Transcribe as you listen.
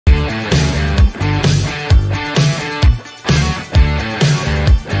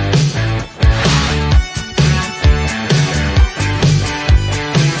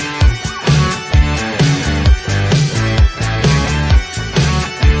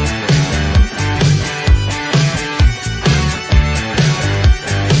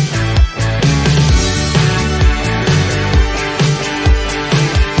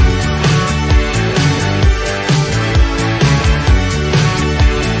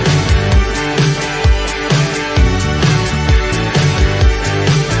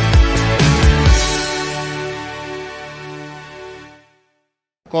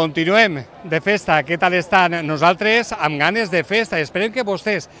Continuem de festa. Què tal estan? Nosaltres amb ganes de festa. Esperem que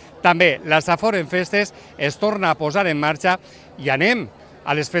vostès també. La Safor en festes es torna a posar en marxa i anem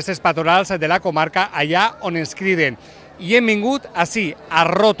a les festes patronals de la comarca, allà on ens criden. I hem vingut així, a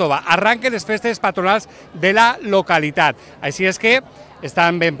Rótova. Arranquen les festes patronals de la localitat. Així és que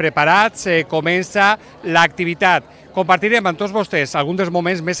estan ben preparats, comença l'activitat. Compartirem amb tots vostès alguns dels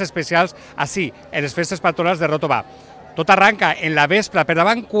moments més especials així, en les festes patronals de Rótova. Tot arranca en la vespre, per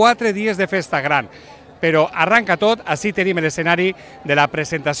davant 4 dies de festa gran, però arranca tot, així tenim l'escenari de la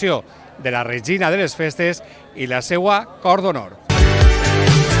presentació de la regina de les festes i la seva cor d'honor.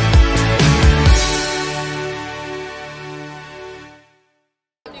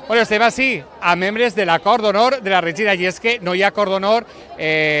 Bueno, estem així, amb membres de la cor d'honor de la regina, i és que no hi ha cor d'honor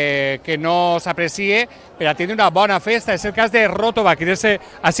que no s'aprecie per a tenir una bona festa. És el cas de Rótova,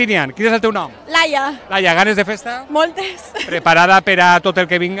 així n'hi ha. Quin és el teu nom? Laia. Laia, ganes de festa? Moltes. Preparada per a tot el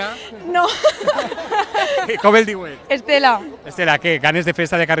que vinga? No. Com el diuen? Estela. Estela, què? Ganes de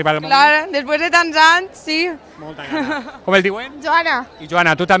festa de que arriba el moment? Clar, després de tants anys, sí. Molta gana. Com el diuen? Joana. I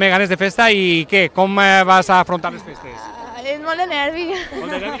Joana, tu també ganes de festa i què? Com vas a afrontar les festes? És molt de nervi. Molt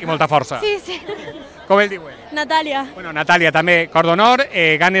de nervi i molta força. Sí, sí. Com el diuen? Natàlia. Bueno, Natàlia, també cor d'honor,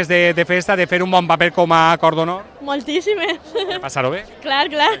 ganes de festa, de fer un bon paper com a cor d'honor? Moltíssimes. De passar-ho bé? Clar,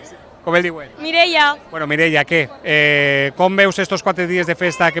 clar. Com el diuen? Mireia. Bueno, Mireia, què? Com veus estos 4 dies de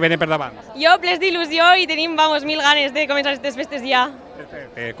festa que venen per davant? Jo, ples d'il·lusió i tenim, vamos, mil ganes de començar aquestes festes ja.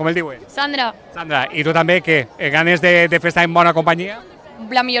 Com el diuen? Sandra. Sandra, i tu també, què? Ganes de festa en bona companyia?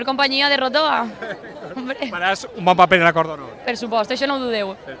 La millor companyia de Rótova. Faràs un bon paper en la cor d'honor. Per supost, això no ho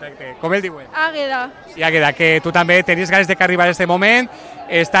dudeu. Perfecte. Com el diuen? Àgueda. I Àgueda, que tu també tenies ganes de que arribara aquest moment,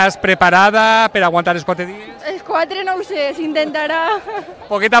 estàs preparada per aguantar els 4 dies? Els 4 no ho sé, s'intentarà.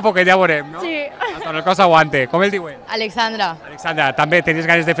 Poquet a poquet ja veurem, no? Sí. Hasta el cos aguante. Com el diuen? Alexandra. Alexandra, també tenies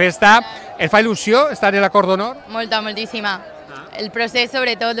ganes de festa. Et fa il·lusió estar en la cor d'honor? Molta, moltíssima. El procés,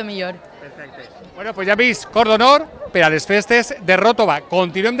 sobretot, el millor. Perfecte. Bueno, pues ja hem vist cor d'honor per a les festes de Rótova.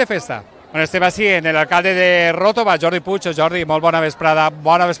 Continuem de festa. Bueno, estem així en l'alcalde de Rótova, Jordi Puig. Jordi, molt bona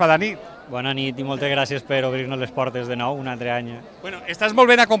vesprada nit. Bona nit i moltes gràcies per obrir-nos les portes de nou un altre any. Bueno, estàs molt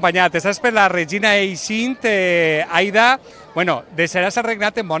ben acompanyat, estàs per la regina Eixint, Aida. Bueno, deixaràs el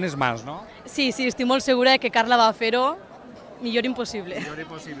regnat en bones mans, no? Sí, sí, estic molt segura que Carla va fer-ho millor impossible. Millor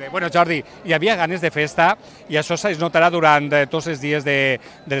impossible. Bueno, Jordi, hi havia ganes de festa i això es notarà durant tots els dies de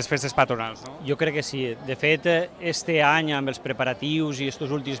les festes patronals, no? Jo crec que sí. De fet, este any, amb els preparatius i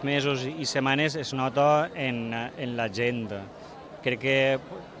aquests últims mesos i setmanes, es nota en la gent. Crec que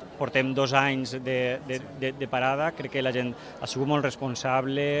portem 2 anys de parada, crec que la gent ha sigut molt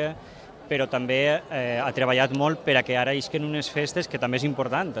responsable, però també ha treballat molt per a que ara isquen unes festes que també és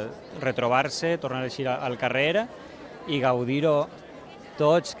important, retrobar-se, tornar a eixir al carrer i gaudir-ho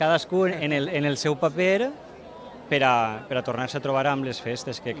tots, cadascun en el seu paper per a tornar-se a trobar amb les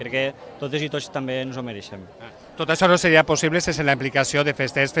festes, que crec que totes i tots també ens ho mereixem. Tot això no seria possible sense la implicació de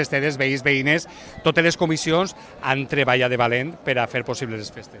festers, festeres, veïns, veïnes. Totes les comissions han treballat de valent per a fer possibles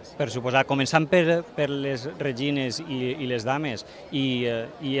les festes. Per suposar, començant per les regines i les dames, i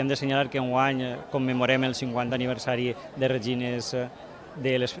hem d'assenyalar que enguany commemorem el 50 aniversari de regines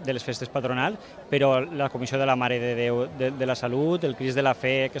de les festes patronals, però la Comissió de la Mare de Déu de la Salut, el Crist de la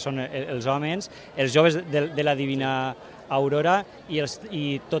Fe, que són els homes, els joves de la Divina Aurora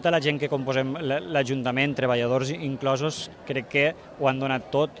i tota la gent que composem l'Ajuntament, treballadors inclosos, crec que ho han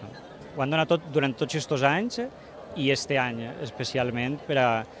donat tot. Ho han donat tot durant tots aquests anys i este any especialment per a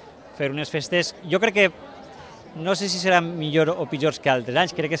fer unes festes. Jo crec que no sé si seran millors o pitjors que altres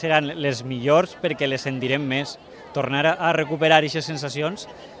anys, crec que seran les millors perquè les sentirem més. Tornar a recuperar aquestes sensacions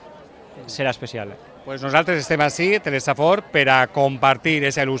serà especial. Pues nosaltres estem així, Safor, per a compartir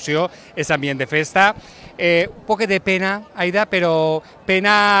aquesta il·lusió, aquest ambient de festa. Un poc de pena, Aida, però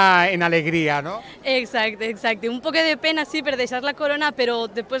pena en alegria, no? Exacte, exacte. Un poc de pena, sí, per deixar la corona, però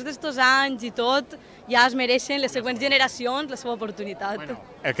després d'estos anys i tot, ja es mereixen les següents generacions la seva oportunitat. Bueno,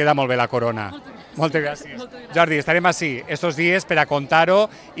 queda molt bé la corona. Moltes gràcies. Jordi, estarem així estos dies per a contar-ho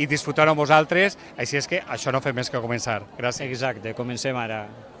i disfrutar-ho amb vosaltres, així és que això no fem més que començar. Gràcies. Exacte, comencem ara.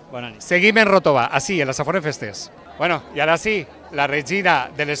 Bona nit. Seguim en Rótova, així, en la Safor en festes. Bueno, i ara sí, la regina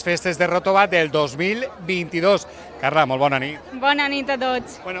de les festes de Rótova del 2022. Carla, molt bona nit. Bona nit a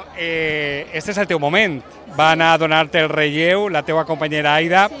tots. Bueno, este és el teu moment. Van a donar-te el relleu, la teua companyera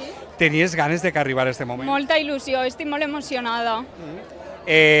Aida. Tenies ganes de que arribara aquest moment? Molta il·lusió, estic molt emocionada.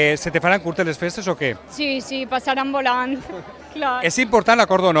 Se te faran curtes les festes o què? Sí, sí, passaran volant. Clar. És important la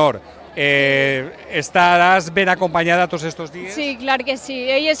cor d'honor. Estaràs ben acompanyada tots aquests dies? Sí, clar que sí.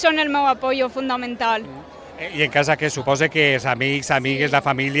 Elles són el meu apoyo fundamental. I en casa que suposa que els amics, amigues, la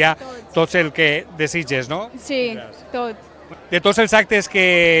família, tots el que desitges, no? Sí, tot. De tots els actes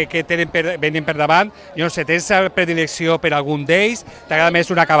que venen per davant, jo no sé, tens predilecció per algun d'ells? T'agrada més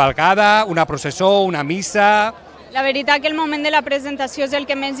una cavalcada, una processó, una missa? La veritat que el moment de la presentació és el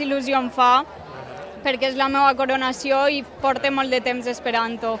que més il·lusió em fa, perquè és la meva coronació i porto molt de temps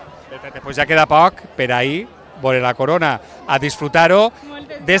esperant-ho. Pues ja queda poc per ahir veure la corona, a disfrutar-ho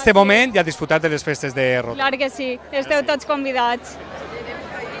d'este moment i a disfrutar de les festes de Rótova. Clar que sí, esteu tots convidats.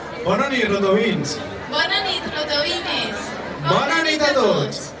 Bona nit, rotovins! Bona nit, rotovines! Bona nit a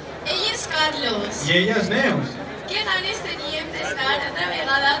tots! Ell és Carlos. I ella és Neus. Que ganes teníem d'estar altra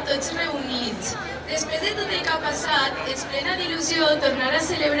vegada tots reunits. Després de tot el que ha passat, és plena d'il·lusió tornar a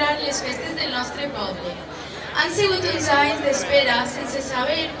celebrar les festes del nostre poble. Han sigut uns anys d'espera sense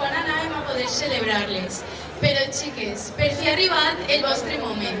saber quan anàvem a poder celebrar-les. Però, xiques, per fi ha arribat el vostre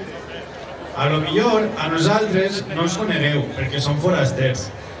moment. A lo millor a nosaltres no ens conegueu, perquè som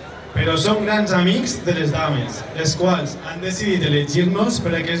forasters. Però som grans amics de les dames, les quals han decidit elegir-nos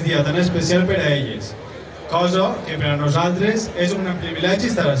per aquest dia tan especial per a elles. Cosa que per a nosaltres és un gran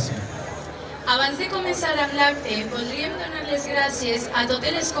privilegi estar així. Abans de començar amb l'acte, voldríem donar les gràcies a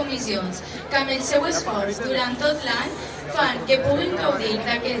totes les comissions que amb el seu esforç durant tot l'any fan que puguin gaudir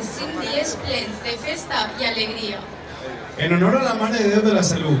d'aquests 5 dies plens de festa i alegria. En honor a la Mare de Déu de la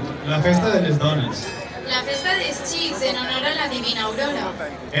Salut, la festa de les dones. La festa dels xics en honor a la Divina Aurora.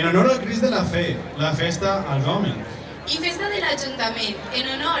 En honor al Crist de la Fe, la festa als homes. I festa de l'Ajuntament,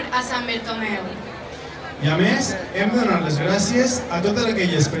 en honor a Sant Bertomeu. I a més, hem de donar les gràcies a totes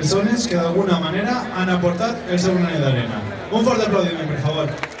aquelles persones que d'alguna manera han aportat el seu granet d'arena. Un fort aplaudiment, per favor.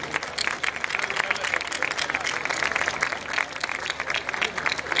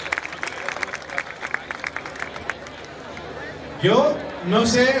 Jo no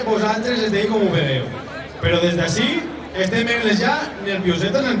sé vosaltres des d'ahir com ho veureu, però des d'ací estem veient ja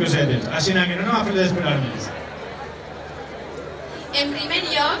nerviosetes, així que no anem a fer-les esperar més. En primer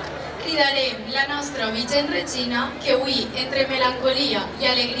lloc, cridarem la nostra vigent regina, que avui, entre melancolia i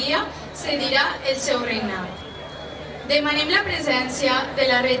alegria, cedirà el seu regnat. Demanem la presència de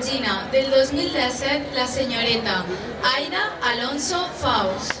la regina del 2017, la senyoreta Aida Alonso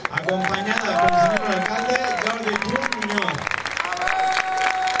Faus. Acompanyada pel senyor alcalde Jordi Cruz Muñoz.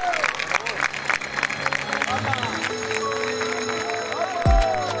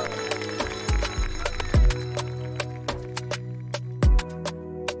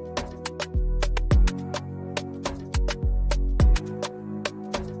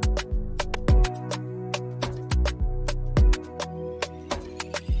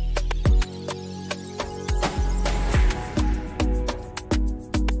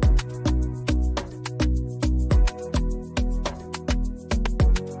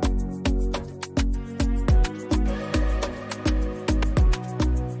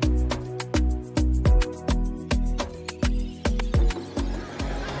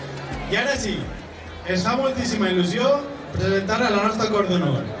 I ara sí, ens fa moltíssima il·lusió presentar a la nostra cort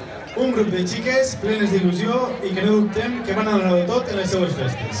d'honor. Un grup de xiques plenes d'il·lusió i que no dubtem que van a donar-ho tot en les seues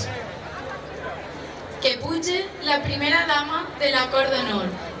festes. Que puge la primera dama de la cort d'honor,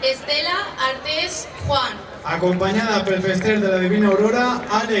 Estela Artés Juan. Acompanyada pel fester de la Divina Aurora,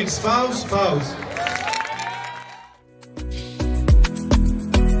 Àlex Faus Faus.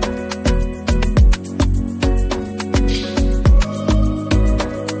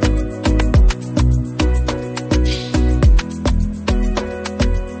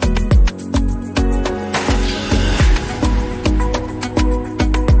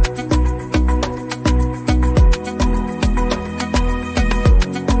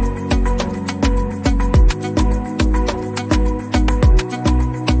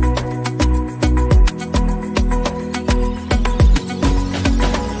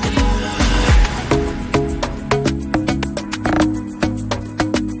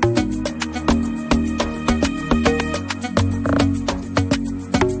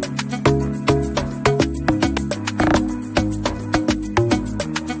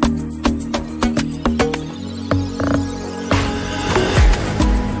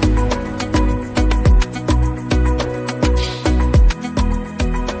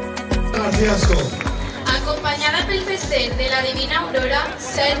 Acompanyada pel fester de la Divina Aurora,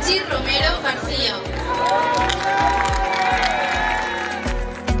 Sergi Romero García.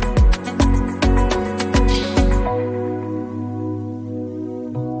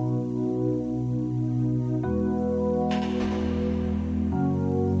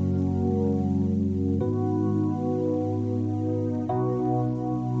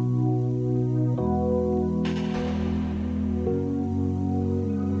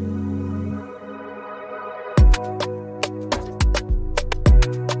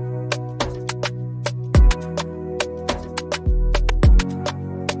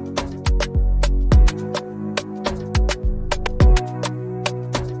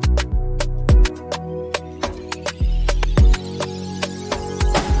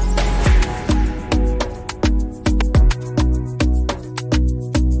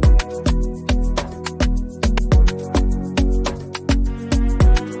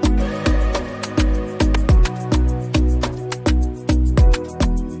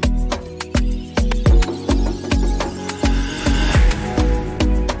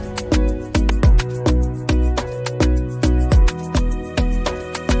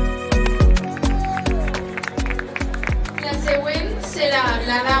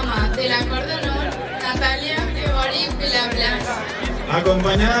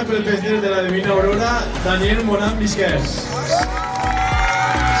 acompanyada pel fester de la Divina Aurora, Daniel Morán Visquers.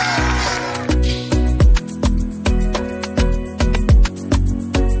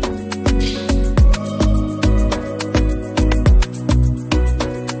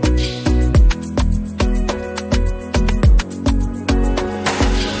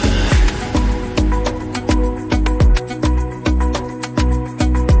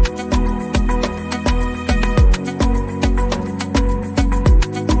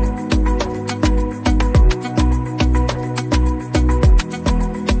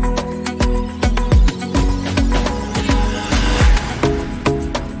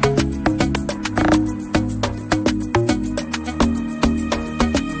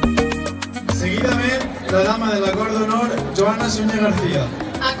 La dama de la Cor d'Honor, Joana Suñé García.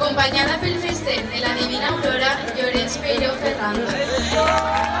 Acompanyada pel fester de la Divina Aurora, Llorenç Peiró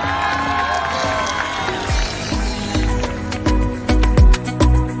Ferranda.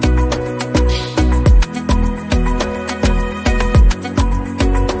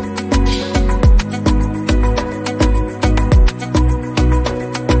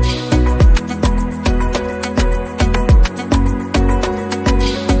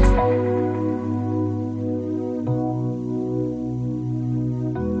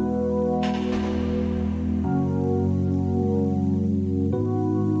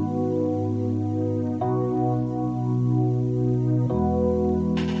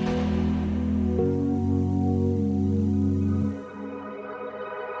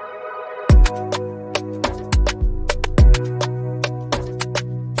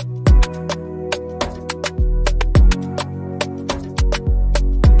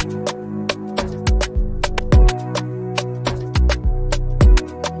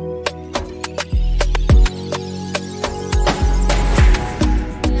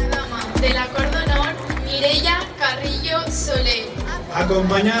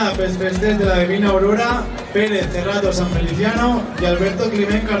 Acompanyada pels festers de la Divina Aurora, Pérez Cerrato San Feliciano i Alberto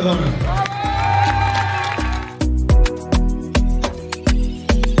Climent Cardona.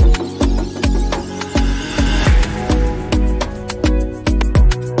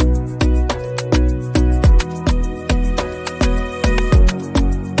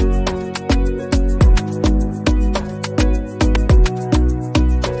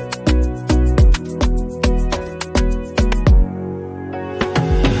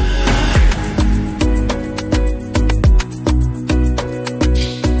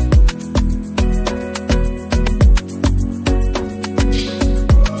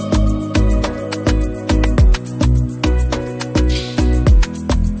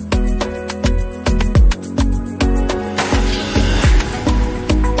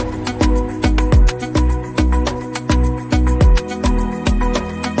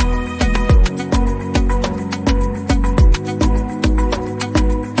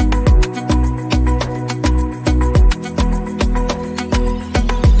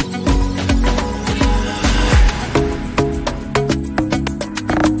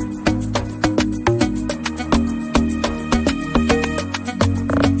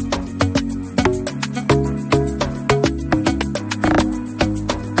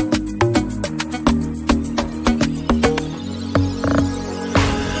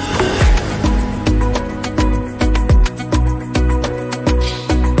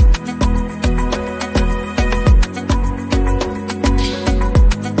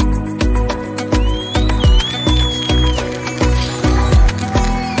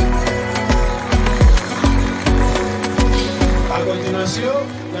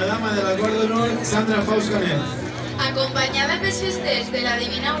 La dama de la Cor d'Honor, Sandra Faus Canet. Acompanyada pels festers de la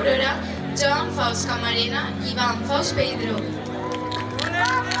Divina Aurora, Joan Faus Camarena i Ivan Faus Pedro.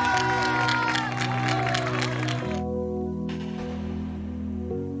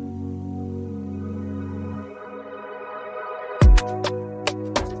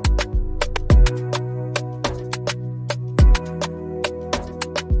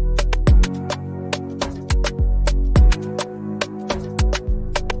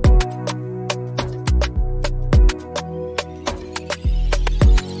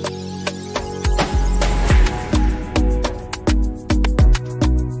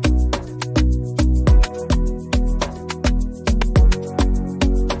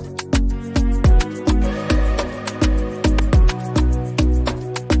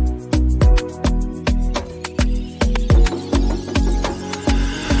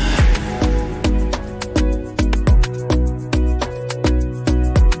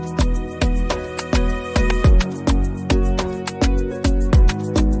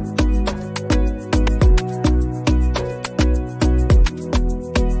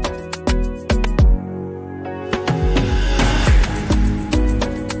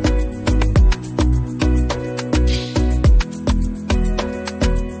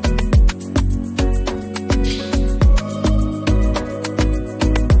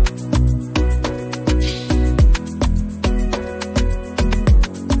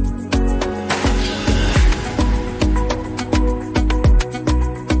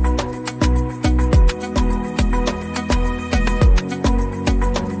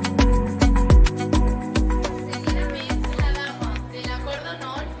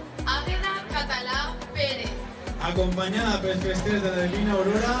 acompanyada pels festers de la Divina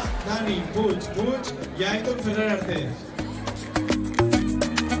Aurora, Dani Puig i Aitor Ferrer Artés.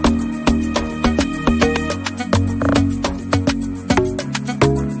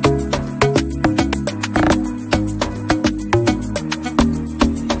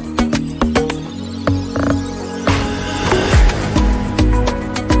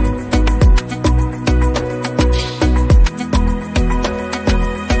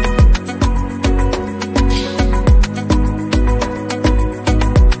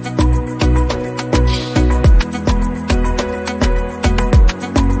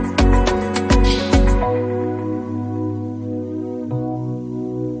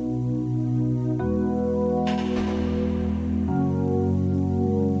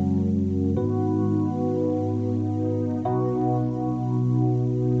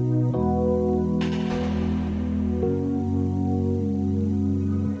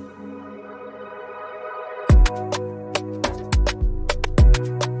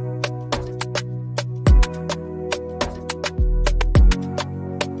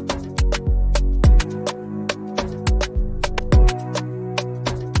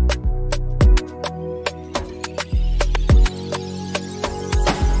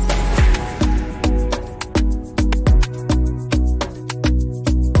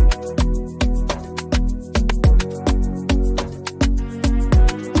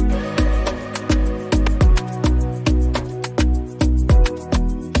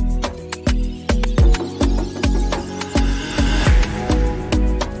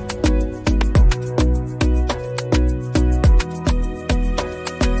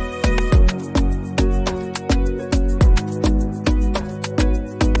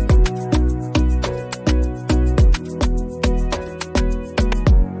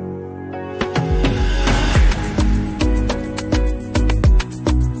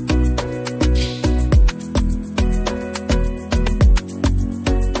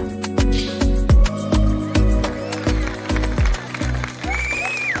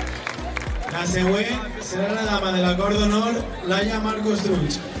 La següent serà la dama de l'acord d'honor, Laia Marcos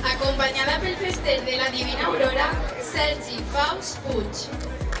Truig. Acompanyada pel fester de la Divina Aurora, Sergi Faust Puig.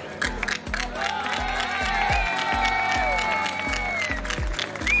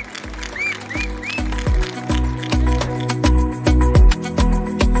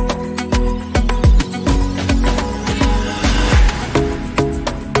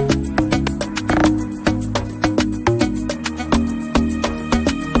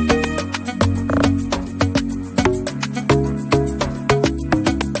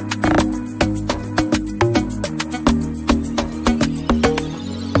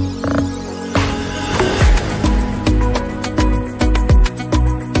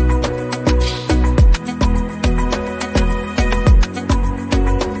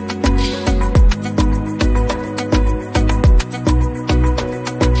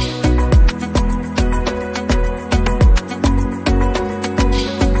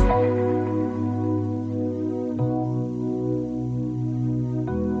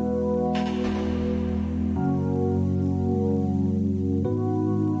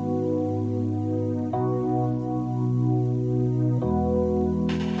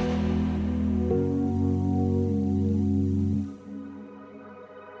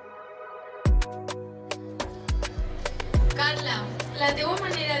 Carla, la teua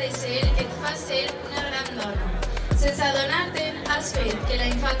manera de ser et fa ser una gran dona. Sense adonar-te'n, has fet que la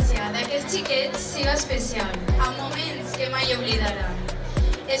infància d'aquests xiquets siga especial, amb moments que mai oblidaran.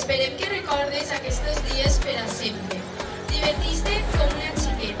 Esperem que recordes aquests dies per a sempre. Divertiste com una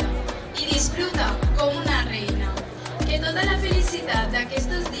xiqueta i disfruta com una reina. Que tota la felicitat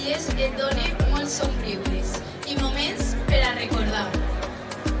d'aquests dies et doni molts somriures i moments per a recordar.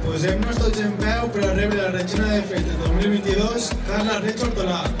 Posem-nos tots en peu per a rebre la regina de festes 2022, Carla Reig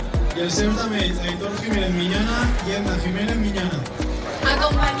Hortolà, i els seus amics Aitor Jiménez Miñana i Emma Jiménez Miñana.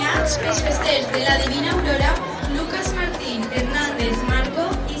 Acompanyats pels festers de la Divina Aurora, Lucas Martín Hernández Marco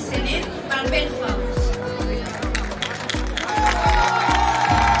i Senet Barber Faust.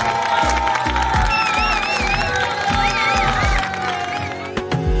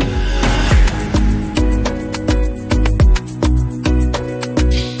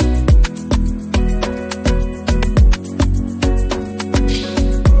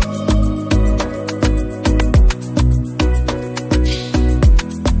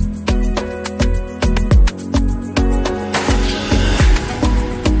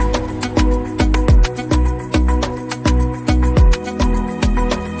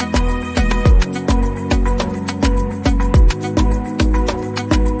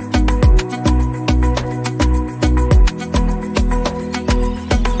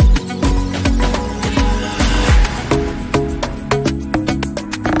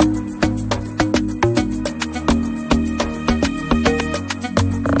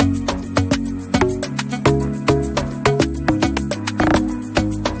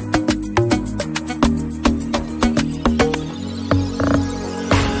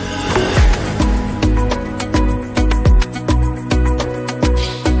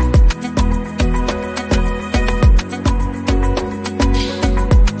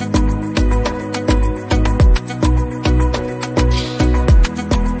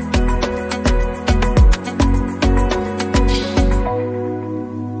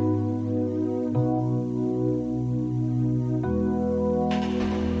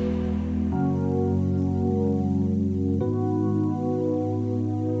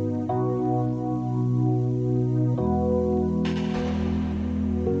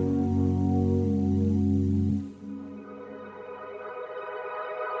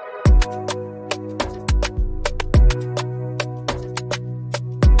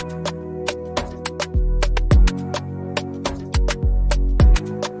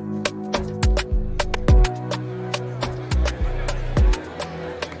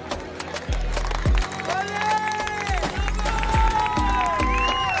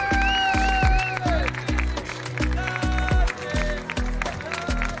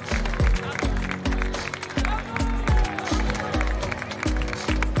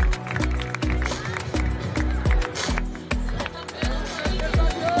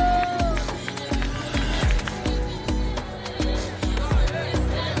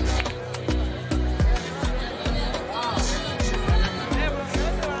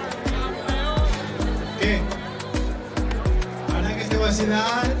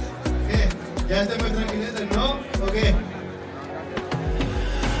 vaccinats? Què? Ja estem més tranquil·letes, no? O què?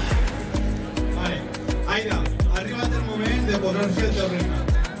 Vale. Aina, ha arribat el moment de posar fi al teu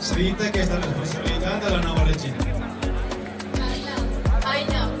regnat. Cedit aquesta responsabilitat a la nova regina.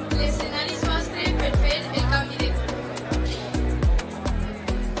 Aina, l'escenari és vostre per fer el canvi de color.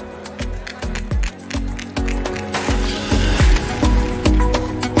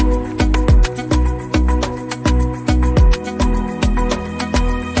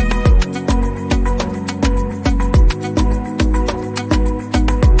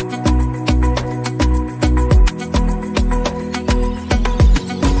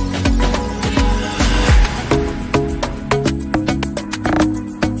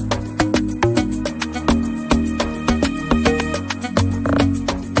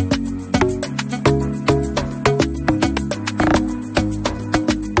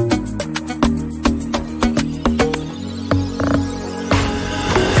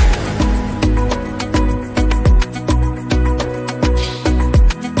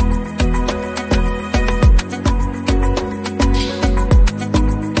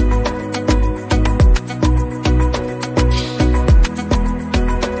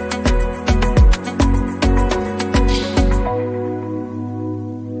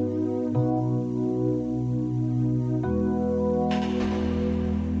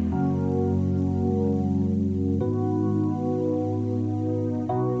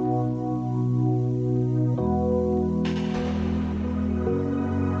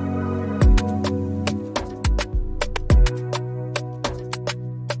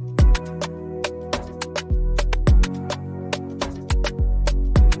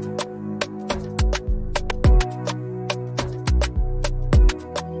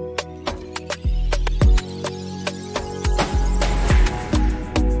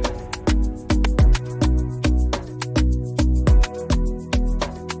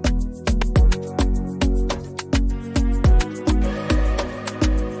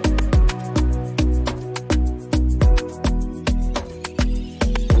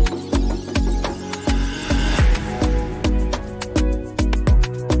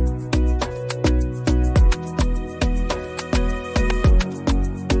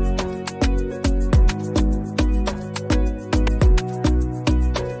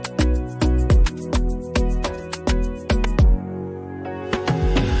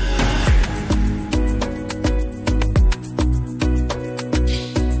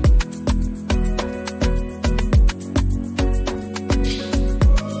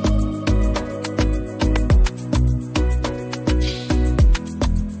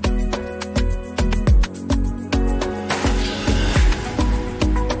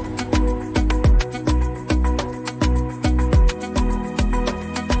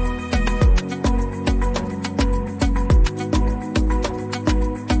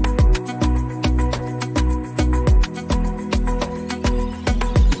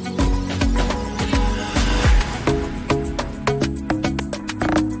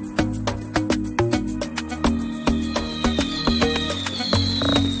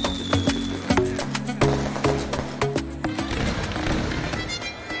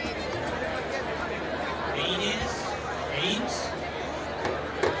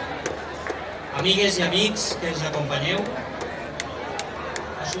 Amigues i amics que ens acompanyeu,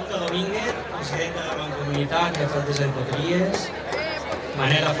 Assumpta Domínguez, presidenta de la Mancomunitat de Alcaldes de Potries,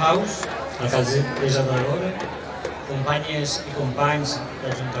 Manela Faus, alcaldessa de l'Or, companyes i companys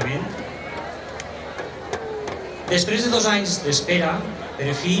d'Ajuntament. Després de 2 anys d'espera,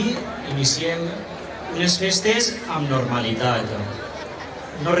 per fi iniciem unes festes amb normalitat.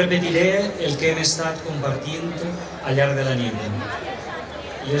 No repetiré el que hem estat compartint al llarg de la nit.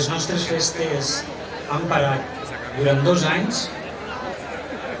 Les nostres festes han parat durant 2 anys,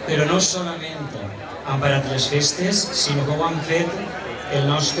 però no solament han parat les festes, sinó que ho han fet el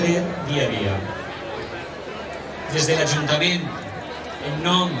nostre dia a dia. Des de l'Ajuntament en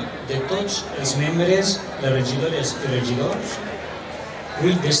nom de tots els membres, les regidores i regidors,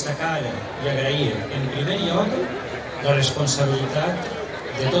 vull destacar i agrair en primer lloc la responsabilitat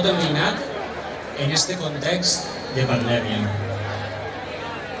de tot el veïnat en este context de pandèmia.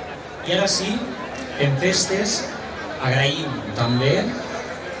 I ara sí, en festes, agraïm també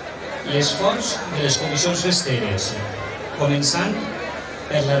l'esforç de les comissions festeres, començant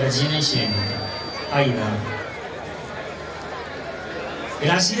per la regina eixent, Aida.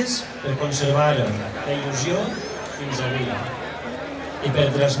 Gràcies per conservar la il·lusió fins avui i per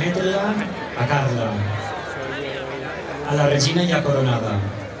transmetre-la a Carla, a la regina ja coronada.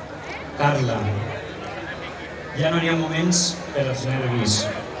 Carla, ja no n'hi ha moments per als nervis,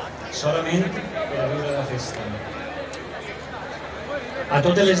 solament per a viure la festa. A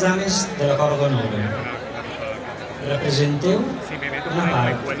totes les dames de la Cor d'Honor, representeu una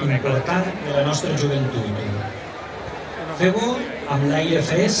part important de la nostra joventut. Feu-ho amb l'aire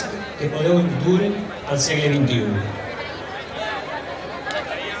fresc que podeu dur al segle XXI.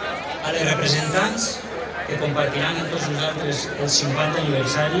 A les representants que compartiran amb tots nosaltres el 50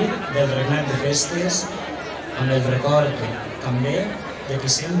 aniversari del regnat de festes, amb el record també de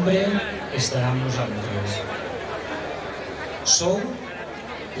qui sempre estarà amb nosaltres. Sou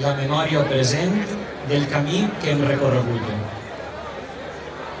la memòria present del camí que hem recorregut.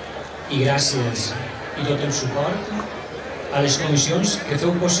 I gràcies i tot el suport a les comissions que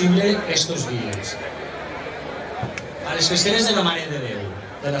feu possible estos dies. A les festeres de la Mare de Déu,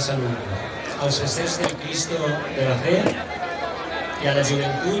 de la Salut, als festers del Cristo de la Fe i a la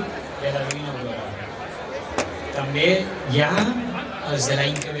joventut de la Divina Aurora. També hi ha els de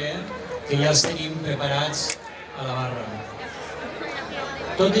l'any que ve, que ja els tenim preparats a la barra.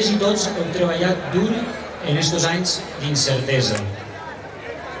 Totes i tots heu treballat dur en estos anys d'incertesa,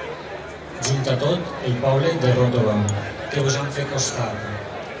 junt a tot el poble de Rótova, que us han fet costat,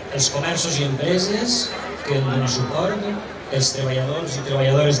 els comerços i empreses que han donat suport, els treballadors i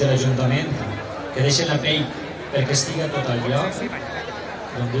treballadores de l'Ajuntament que deixen la pell perquè estigui tot al lloc,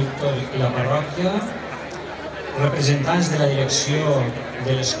 don Víctor i la parròquia, representants de la direcció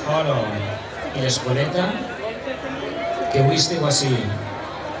de l'escola i l'escoleta, que avui esteu ací.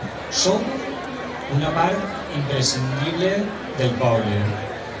 Sou una part imprescindible del poble.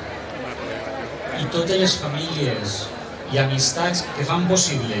 I totes les famílies i amistats que fan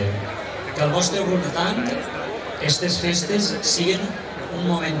possible que al vostre voltant aquestes festes siguin un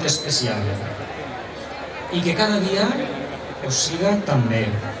moment especial i que cada dia us siga també.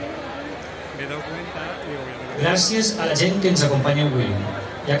 Gràcies a la gent que ens acompanya avui,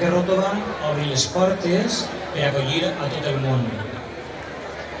 ja que Rótova obri les portes per acollir a tot el món.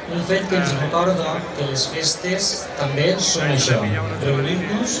 Un fet que ens recorda que les festes també són això,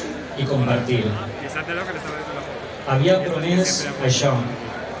 reunir-nos i compartir. Havia promès això,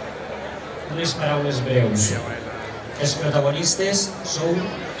 unes paraules breus. Els protagonistes sou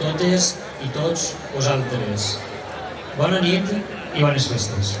totes i tots vosaltres. Bona nit i bones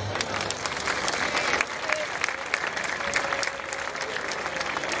festes.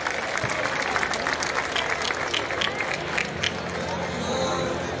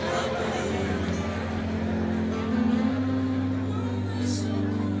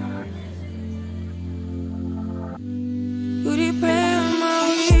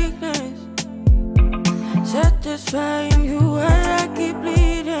 Satisfying you as I keep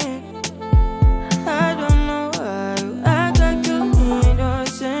bleeding. I don't know why you act like you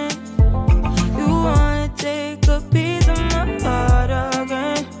innocent.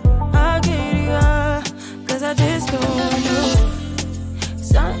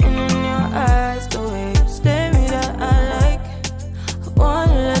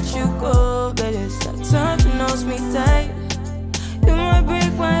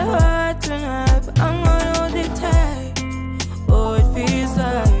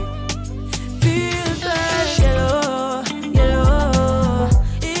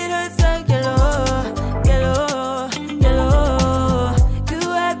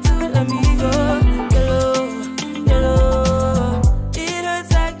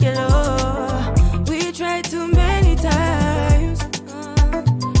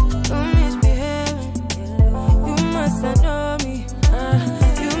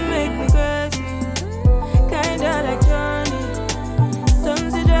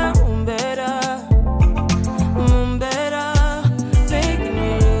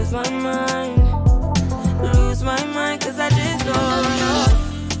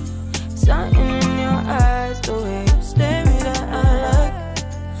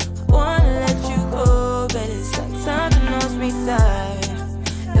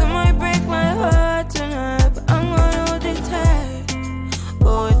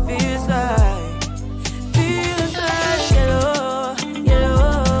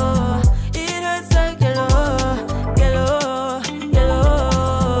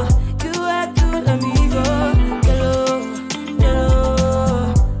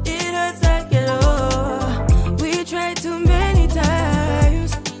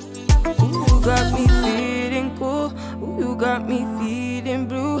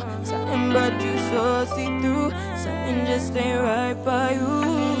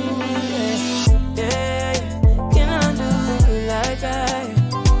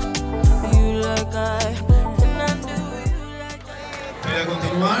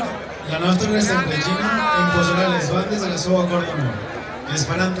 president Regina em posarà les bandes a la seva acord d'amor i es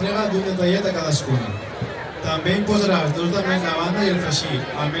farà entrega d'un detallet a cadascuna. També imposarà els dos daments la banda i el feixí,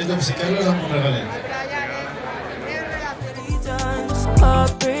 a més d'obsequiar-los amb un regalet.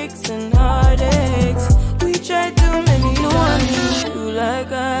 Heartbreaks and heartaches, we tried too many times. You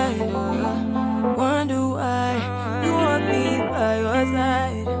like I wonder why you want me by your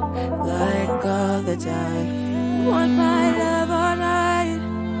side, like all the time. You want my love all night,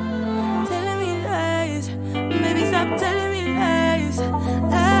 telling me lies. Maybe stop telling me lies.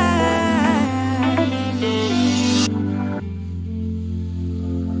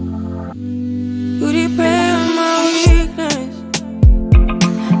 You prey on my weakness,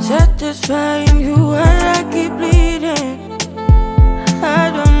 satisfying you while I keep bleeding. I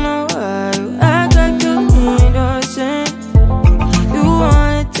don't know why you act like you're innocent. You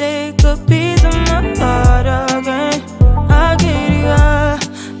wanna take a piece of my heart again. I'll get you up,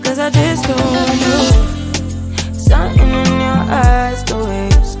 cause I just don't know. Something in your eyes, the way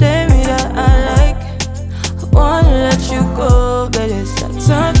you stare me that I like. I wanna let you go, but it's like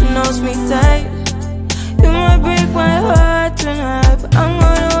something holds me tight. You might break my heart tonight, but I'm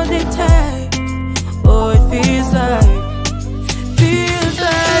gonna hold it tight. Oh, it feels like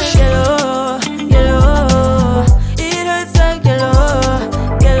yellow, yellow. It hurts like yellow,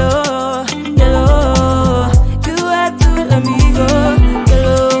 yellow, yellow. You had to let me go,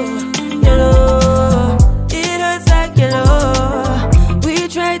 yellow, yellow. It hurts like yellow. We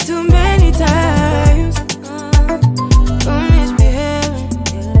tried too many times. You're misbehaving,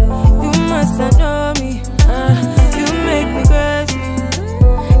 you must have known me. You make me crazy,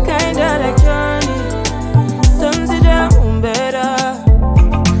 kinda like Johnny. Thumbs it down better,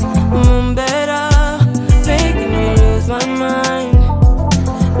 making me lose my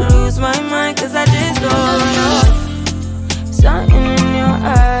mind, cause I just don't know. Something in your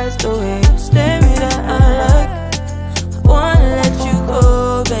eyes, the way you stare me that I like. I wanna let you go,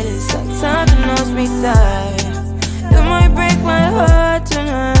 but it's like something else me tight. You might break my heart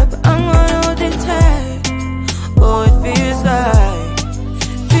tonight, but I'm gonna hold it tight. Oh, it feels like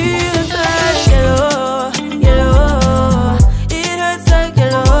yellow, yellow. It hurts like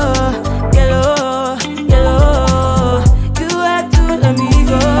yellow, yellow, yellow. You had to let me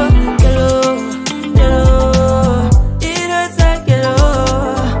go, yellow, yellow. It hurts like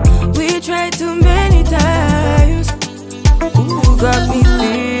yellow. We tried too many times. Ooh, you got me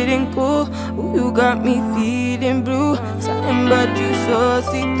feeling cool. Ooh, you got me feeling blue. Something about you so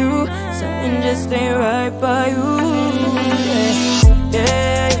see-through. Something just ain't right by you.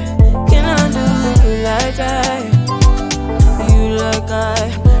 Yeah, can I do you like I? You like I?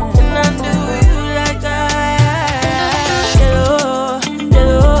 Can I do you like I? Yellow,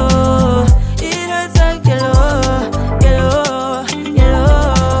 yellow. It hurts like yellow, yellow,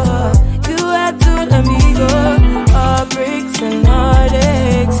 yellow. You had to let me go. Heartbreaks and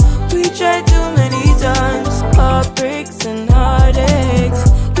heartaches, we tried too many times. Heartbreaks and heartaches,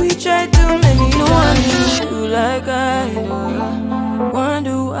 we tried too many times. You like I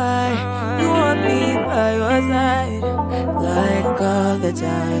wonder why you want me by your side, like all the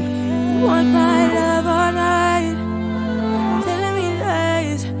time. You want my love all night, telling me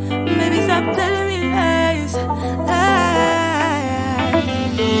lies. Maybe stop telling me lies.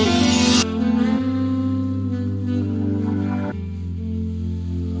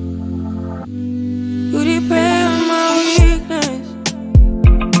 You prey on my weakness,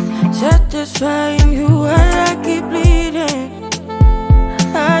 satisfying you while I keep bleeding.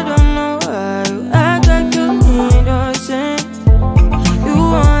 I don't know why you act like you're innocent. You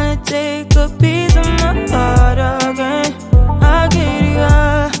wanna take a piece of my heart again. I'll get you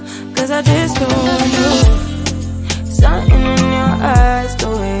up, cause I just don't know. Something in your eyes, the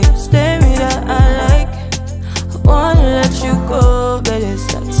way you stare me that I like. I wanna let you go, but it's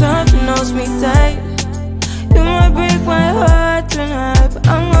like something holds me tight. You might break my heart tonight, but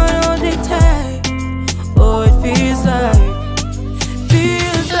I'm gonna hold it tight.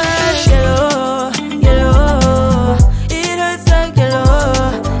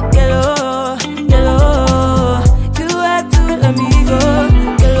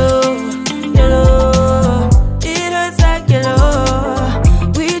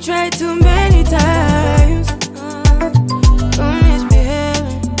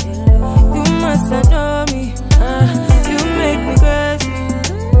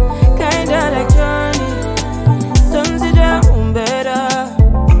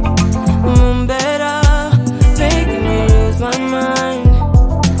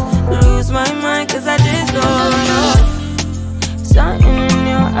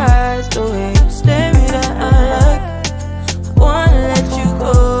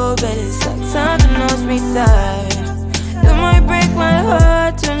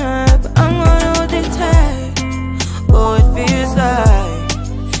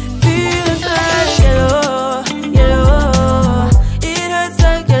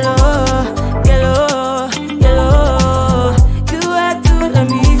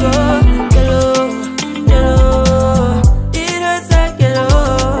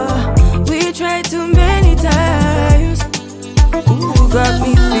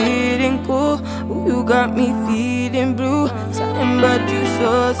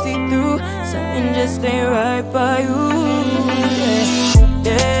 all see through. Something just ain't right by you.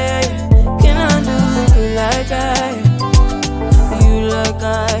 Yeah, can I do you like I? You like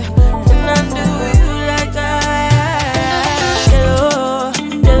I? Can I do you like I? Yellow,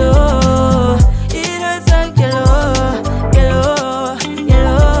 yellow, it hurts like yellow, yellow,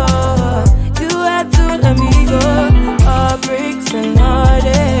 yellow. You had to let me go. Heartbreaks and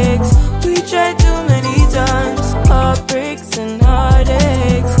heartaches, we tried too many times. Heartbreaks and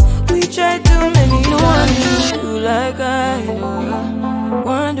heartaches, we tried too many times. You like I do,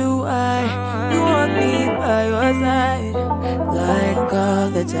 wonder why you want me by your side, like all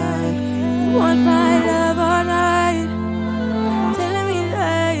the time. You want my love all night, telling me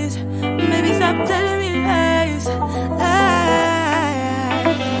lies, maybe stop telling me lies.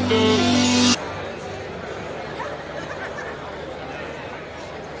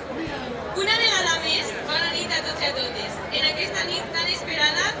 Una vegada més, bona nit a tots i a totes, en aquesta nit tan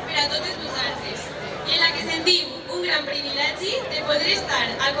esperada per a totes vosaltres, i en la que sentim un gran privilegi de poder estar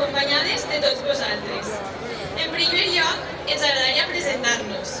acompanyades de tots vosaltres. En primer lloc, ens agradaria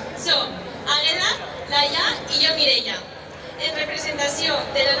presentar-nos. Som Àgueda, Laia i jo Mireia, en representació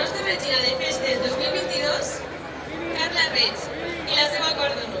de la nostra regina de festes 2022, Carla Reig, i la seva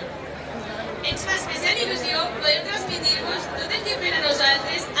cor d'honor. Ens fa especial il·lusió poder transmetre-vos tot el que per a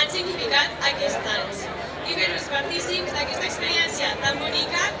nosaltres han significat aquests anys i fer-vos partícips d'aquesta experiència tan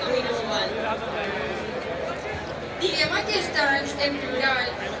bonica com inusual. Diguem aquests anys en plural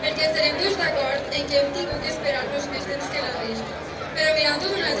perquè estarem tots d'acord en que hem tingut que esperar-nos més temps que la resta. Però mirant-ho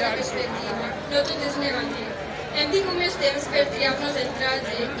d'una altra perspectiva, no tot és negatiu. Hem tingut més temps per triar-nos el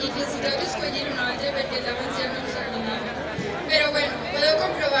traje i fins i tot escollir un altre perquè l'abans ja no ens agradava. Però bueno, podeu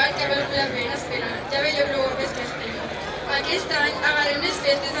comprovar que ha valgut la pena esperar, ja veieu lo guapes que estem. Aquest any agarrem les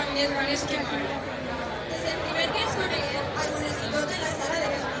festes amb més ganes que mai. Des del primer que ens coneguem al municipal de la sala de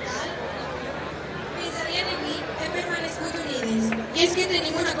l'hospital, fins a dia d'avui hem permanegut unides. I és que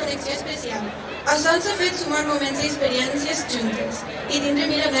tenim una connexió especial. Això ens ha fet sumar moments i experiències juntes i tindre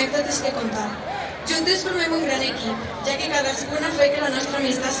mil anècdotes que contar. Juntes formem un gran equip, ja que cadascuna fa que la nostra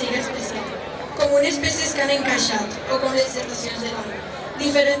amistat sigui especial, com unes peces que han encaixat o com les estacions de l'any,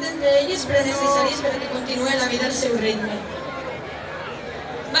 diferents entre elles però necessaris perquè continuï la vida al seu ritme.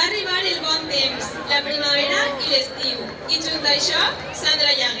 Va arribar el bon temps, la primavera i l'estiu, i junt a això,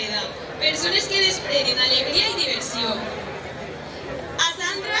 Sandra i Àgueda, persones que desprenen alegria i diversió. A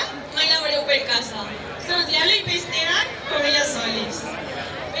Sandra mai la veureu per casa, sociable i festera com ella soles.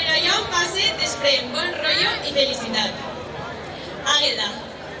 Però allà on passe desprèn bon rotllo i felicitat. Àgueda,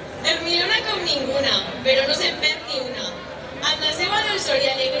 dormirona com ninguna, però no se'n perd ni una. Amb la seva dolçor i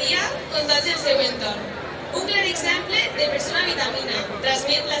alegria contagia el seu entorn. Un clar exemple de persona vitamina,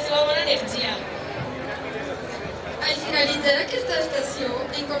 transmet la seva bona energia. Al finalitzar aquesta estació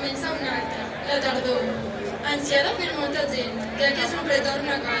en comença una altra, la tardor, ansiada per molta gent, ja que és un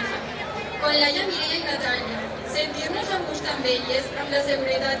retorn a casa. Con Laia, Mireia i Natàlia, sentir-nos a gust amb elles amb la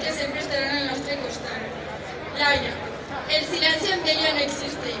seguretat que sempre estaran al nostre costat. Laia, el silenci amb ella no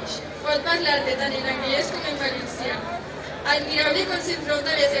existeix. Pot parlar-te tant en anglès com en valencià. Admirable com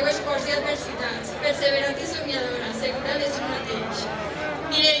s'enfronta a les seues pors i adversitats, perseverant i somiadora, segura de si mateix.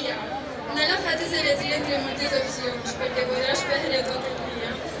 Mireia, no la facis elegir entre moltes opcions, perquè podràs perdre tot el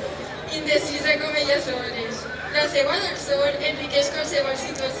dia. Indecisa com ella soles. La seva dolçor enriqueix qualsevol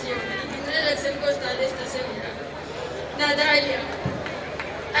situació i tindre-la al seu costat està segura. Natàlia,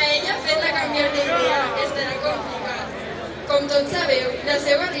 a ella fer-la canviar d'idea estarà complicat. Com tots sabeu, la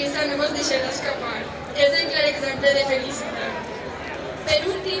seva risa no vos deixarà escapar. És un clar exemple de felicitat. Per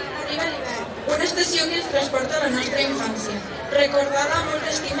últim, arriba l'hivern, una estació que ens transporta a la nostra infància, recordada amb molta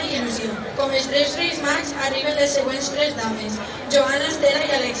estima i il·lusió. Com els tres Reis Mags, arriben les següents tres dames, Joana, Estela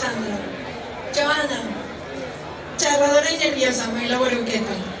i Alexandra. Joana, xerradora i nerviosa, mai la veureu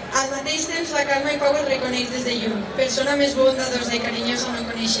quieta. Al mateix temps, la calma i pau es reconeix des de lluny. Persona més bondadosa i carinyosa no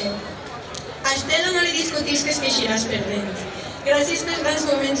coneixeu. A Estela no li discutis que es queixiràs perdent. Gràcies pels grans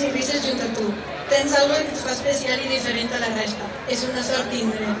moments i rises junt a tu. Tens algo que et fa especial i diferent a la resta. És una sort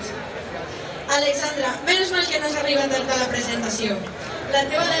tindre't. Alexandra, menys mal que no has arribat a la presentació. La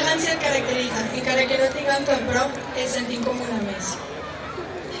teva elegància et caracteritza, encara que no et tinguem tan prop, et sentim com una més.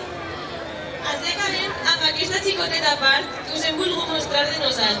 Així acabem amb aquesta xicoteta part que us hem volgut mostrar de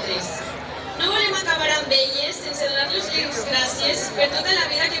nosaltres. No volem acabar amb elles sense donar-los les gràcies per tota la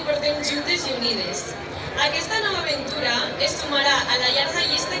vida que portem juntes i unides. Aquesta nova aventura es sumarà a la llarga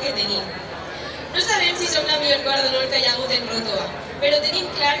llista que tenim. No sabem si som la millor cor d'honor que hi ha hagut en Rótova, però tenim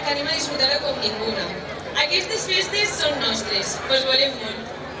clar que anem a disfrutar-ho com ninguna. Aquestes festes són nostres, us volem molt.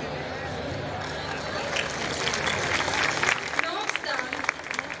 No obstant,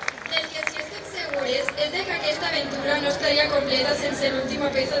 és de que aquesta aventura no estaria completa sense l'última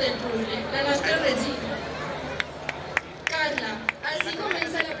peça del puzzle, la nostra Regina. Carla, així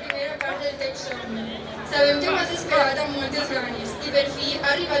comença la primera part del teu somni. Sabem que ho has esperat amb moltes ganes i per fi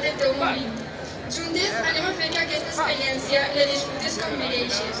ha arribat el teu moment. Juntes anem a fer que aquesta experiència la disfrutes com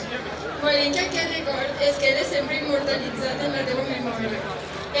mereixes. Volem que aquest record es quede sempre immortalitzat en la teva memòria.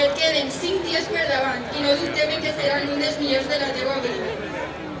 Et queden 5 dies per davant i no dubtem que seran un dels millors de la teva vida.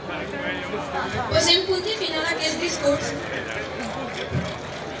 Posem punt i final a aquest discurs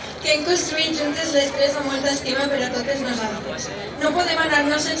que hem construït juntes després amb molta estima per a totes nosaltres. No podem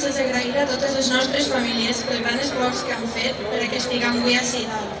anar-nos sense agrair a totes les nostres famílies pel gran esforç que han fet perquè estiguem avui ací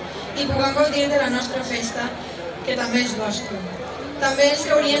dalt i puguem gaudir de la nostra festa, que també és vostra. També els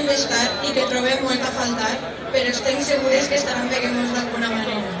que haurien d'estar i que trobem molt a faltar, però estem segures que estaran veient-nos d'alguna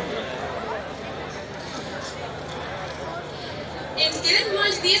manera. Ens queden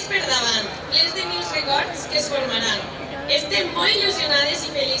molts dies per davant, plens de mils records que es formaran. Estem molt il·lusionades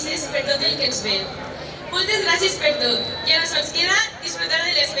i felices per tot el que ens ve. Moltes gràcies per tot. I ara sols queda disfrutar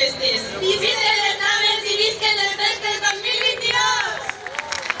de les festes. Visquen les dames i visquen les festes 2022!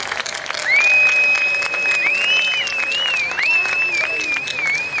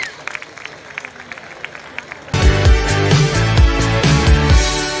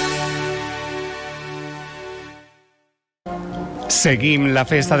 Seguim la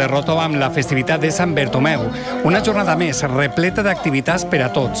festa de Rótova amb la festivitat de Sant Bartomeu, una jornada més repleta d'activitats per a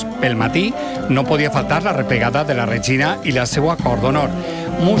tots. Pel matí no podia faltar la replegada de la Regina i la seva cor d'honor.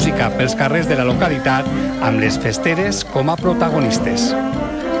 Música pels carrers de la localitat amb les festeres com a protagonistes.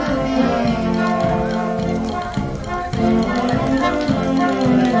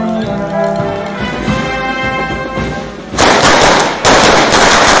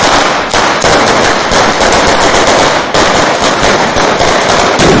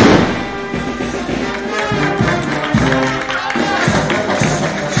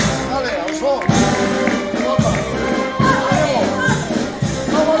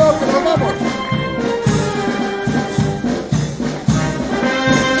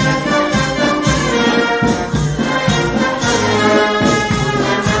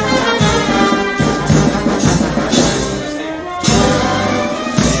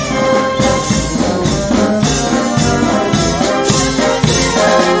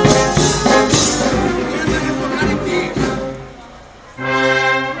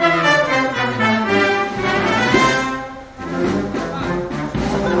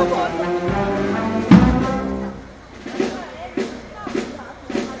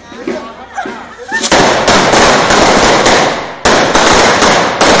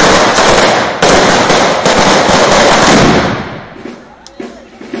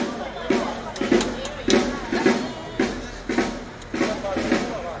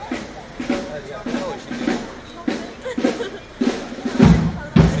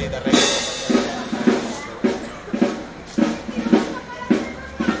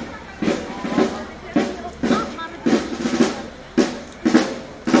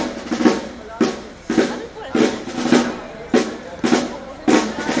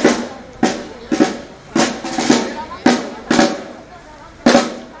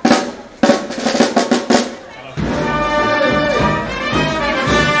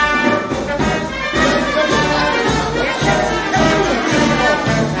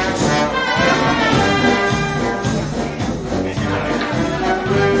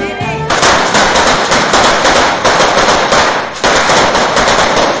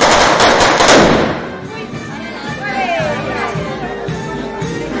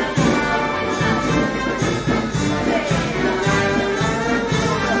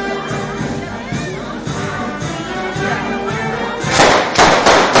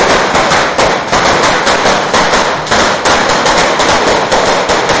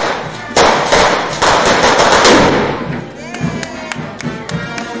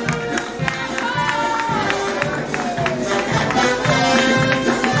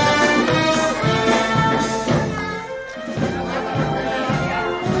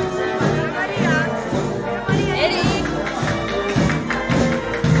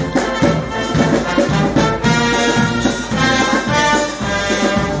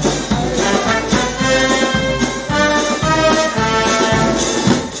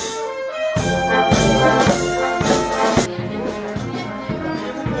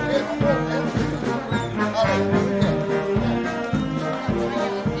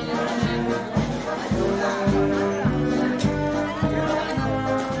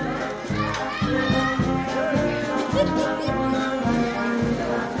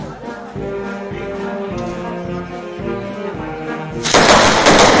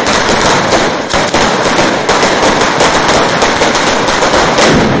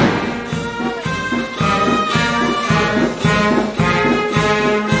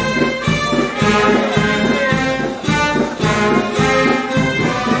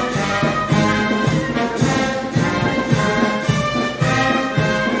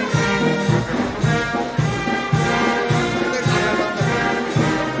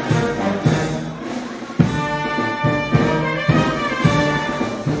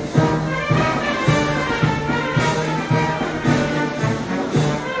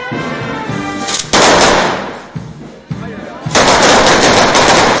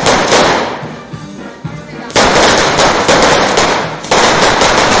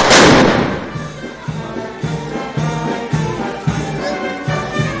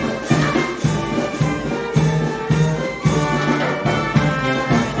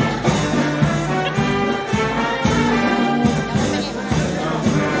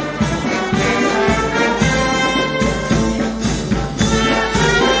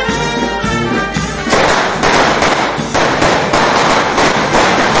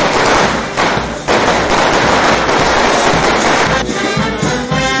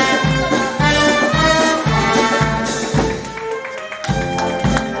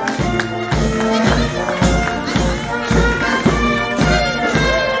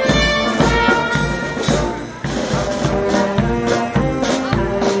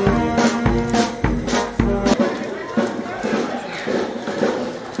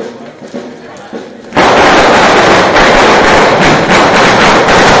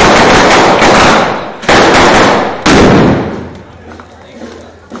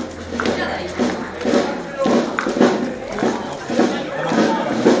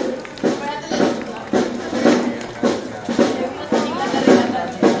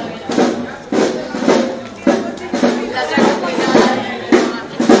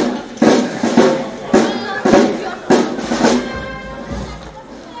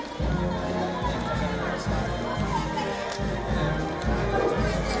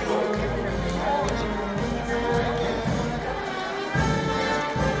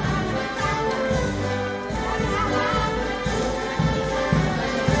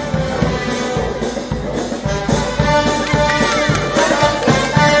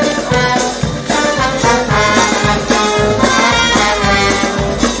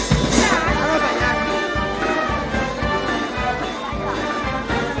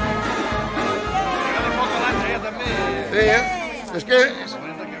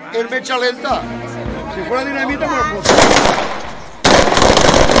 es mecha lenta. Si fuera dinamita me lo puedo.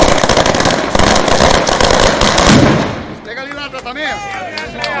 Pégale l'altra també.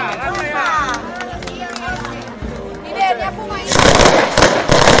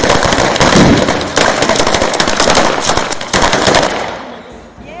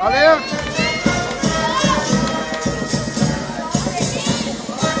 Vale?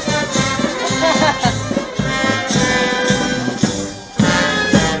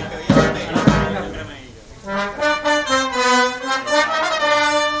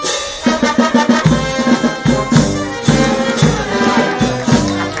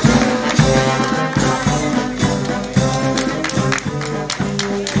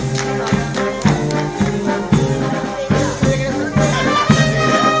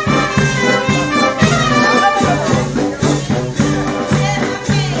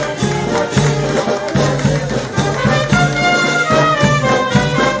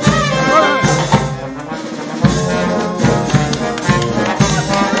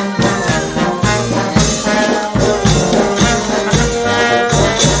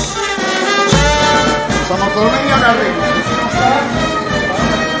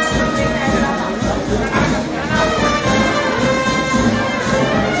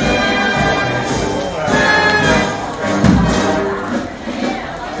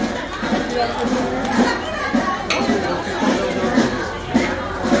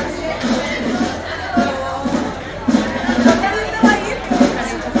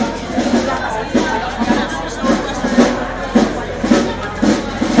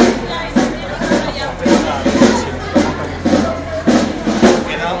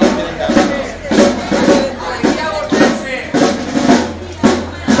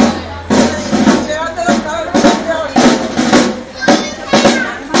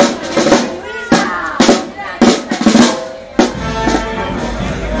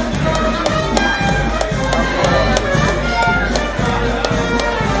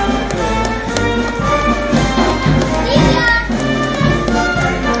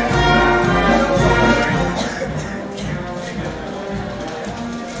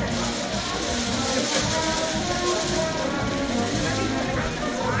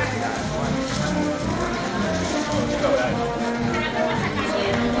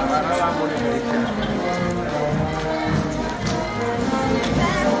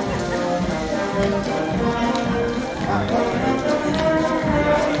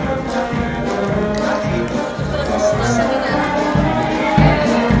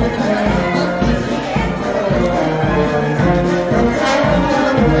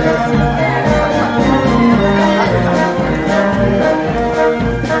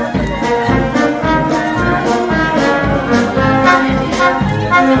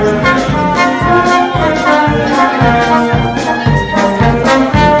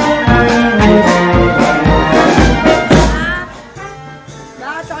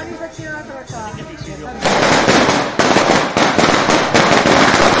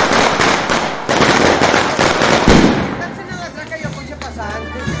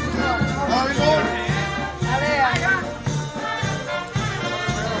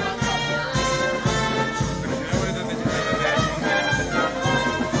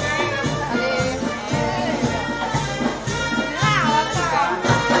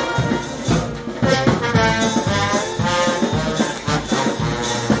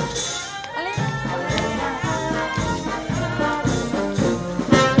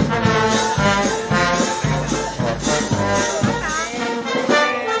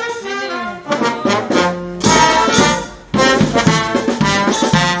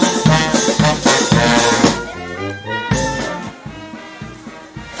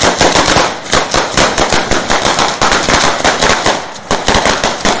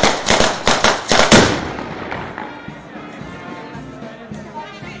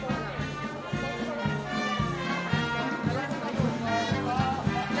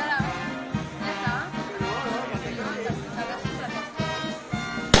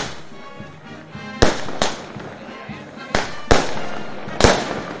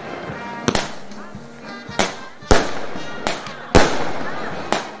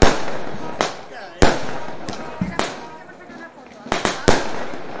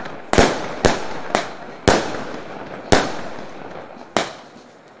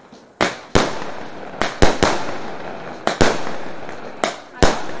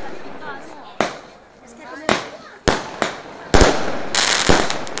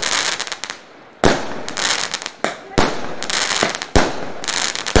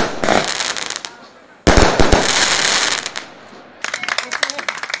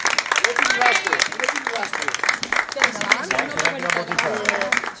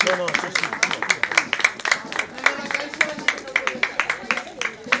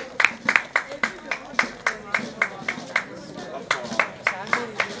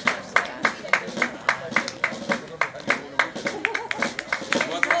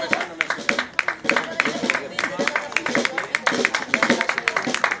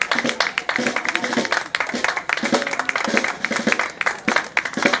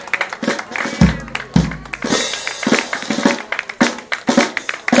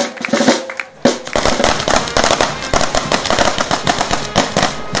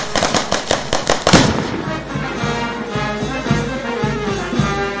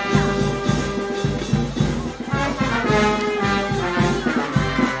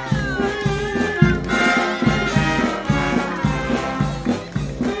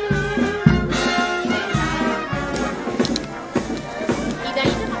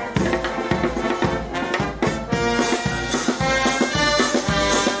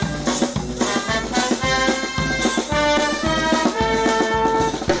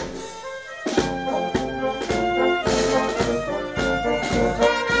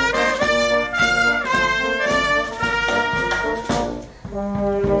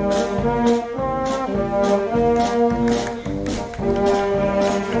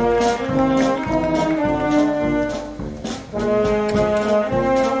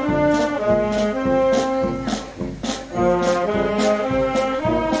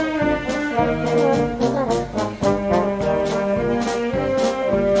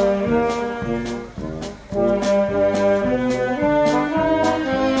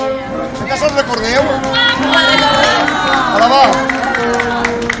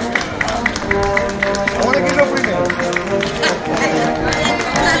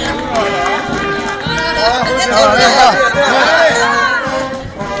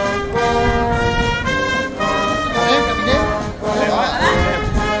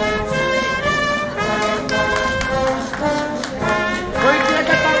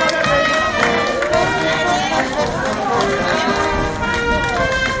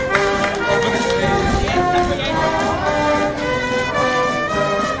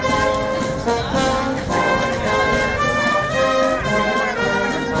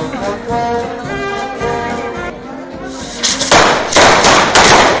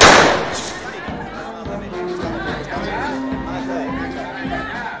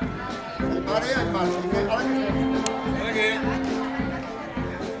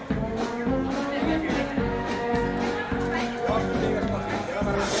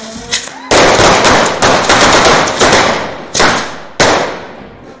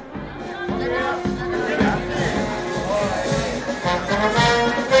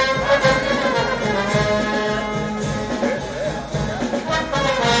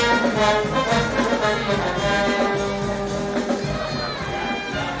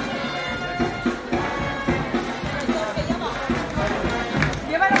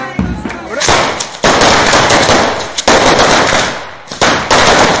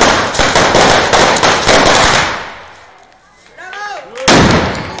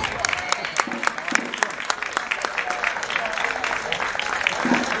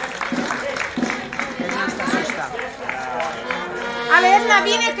 A ver, Edna,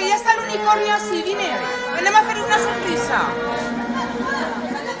 vine, que ya está el unicornio así, vine. Venimos a hacer una sonrisa.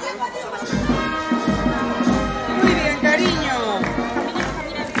 Muy bien, cariño.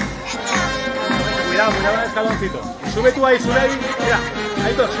 Cuidado, cuidado con el escaloncito. Sube tú ahí, sube ahí. Mira,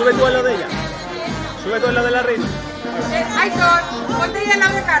 Aitor, sube tú al lado de ella. Sube tú al lado de la reina. Aitor, ponte ahí al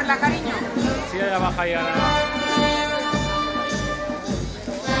lado de Carla, cariño. Sí, ella baja ahí a la...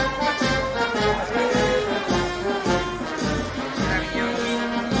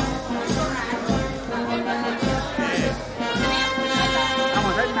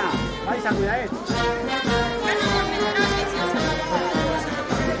 Vamos, Edna, vais a cuidar.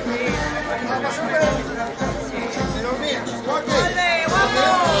 ¡Vale, vamos!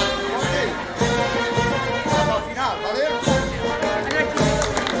 Vamos al final, ¿vale?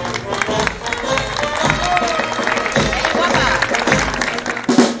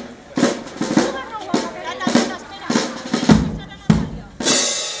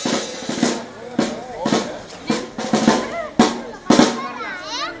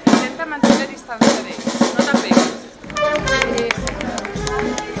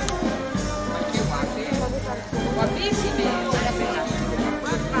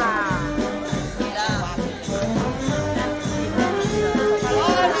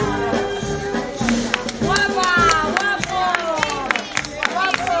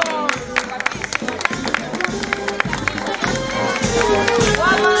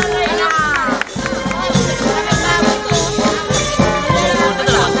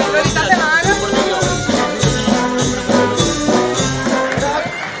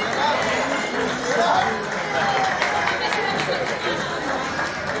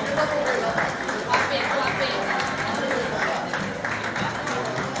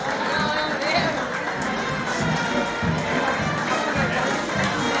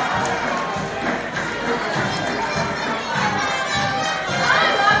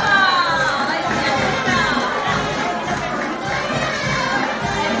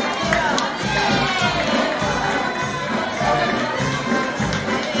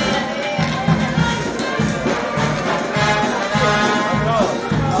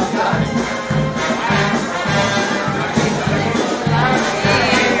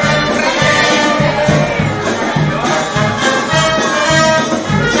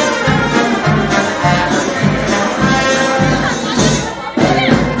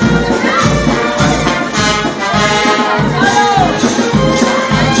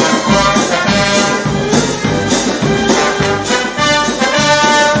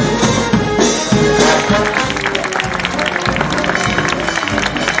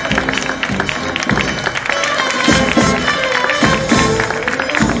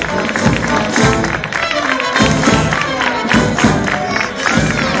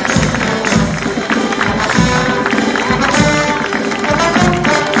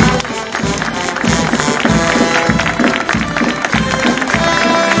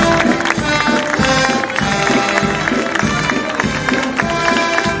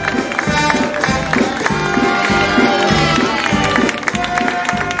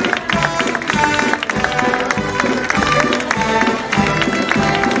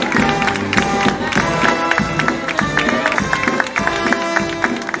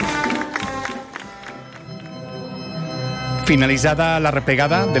 Finalitzada la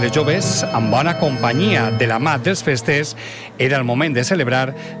replegada de les joves, amb bona companyia de la mà dels festers, era el moment de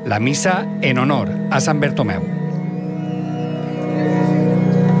celebrar la missa en honor a Sant Bartomeu.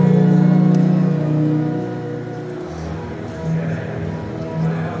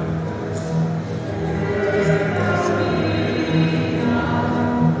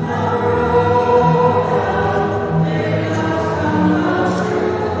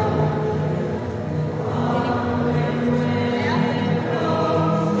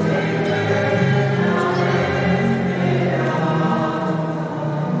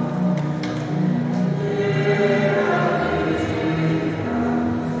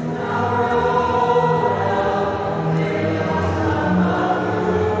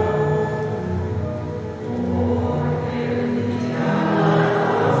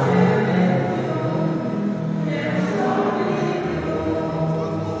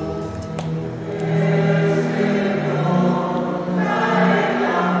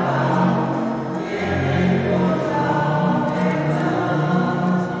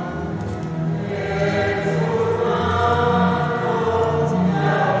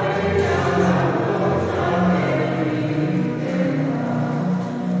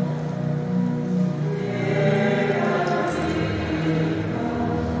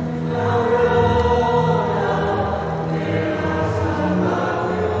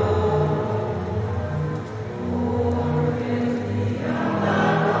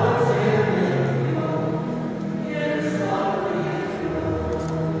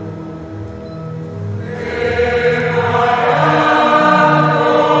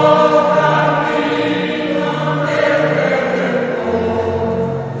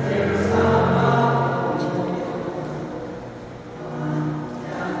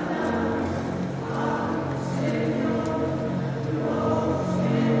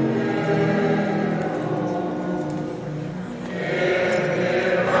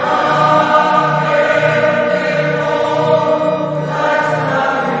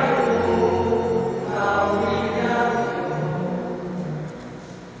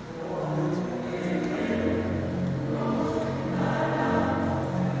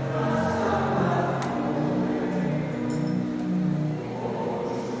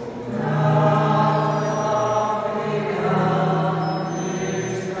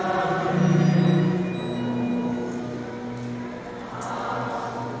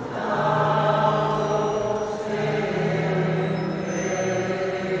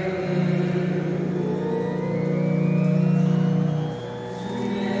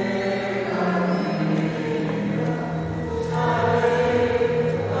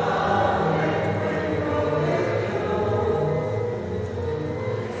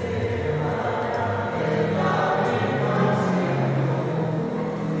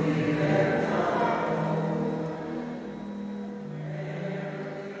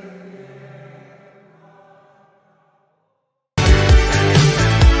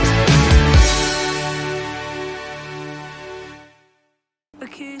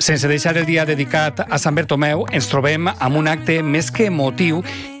 Sense deixar el dia dedicat a Sant Bartomeu, ens trobem amb un acte més que emotiu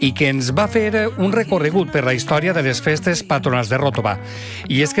i que ens va fer un recorregut per la història de les festes patronals de Rótova.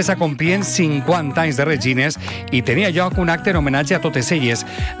 I és que s'acomplien 50 anys de Regines i tenia lloc un acte en homenatge a totes elles.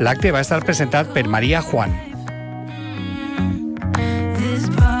 L'acte va estar presentat per Maria Juan.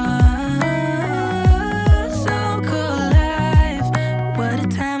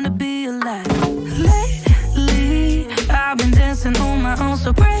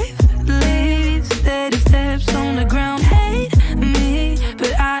 So bravely, steady steps on the ground. Hate me,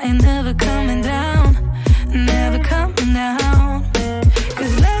 but I ain't never coming down, never coming down.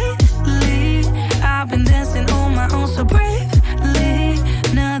 Cause lately, I've been dancing on my own so bravely.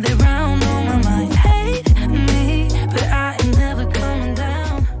 Now they're round on my mind. Hate me, but I ain't never coming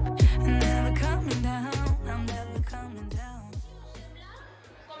down, never coming down, I'm never coming down.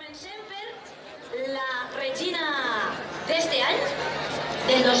 Comencem per la Regina d'este any,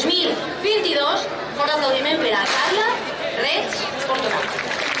 del 2022, fort aplaudiment per a Carla Reig Portugal.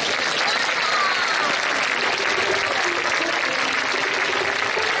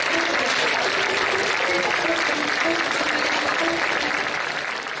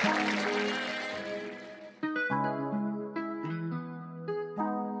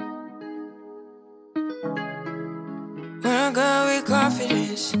 When I go with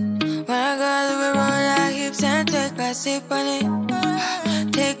confidence, when I go we roll like hips and take a sip on it.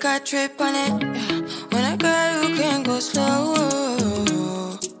 Take a trip on it, yeah. When I got you can go slow.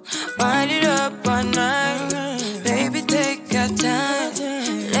 Wind it up all night, baby take your time.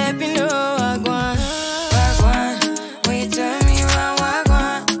 Let me know what I want. When you tell me what I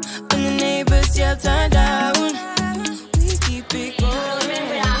want, when the neighbors yell turn down. We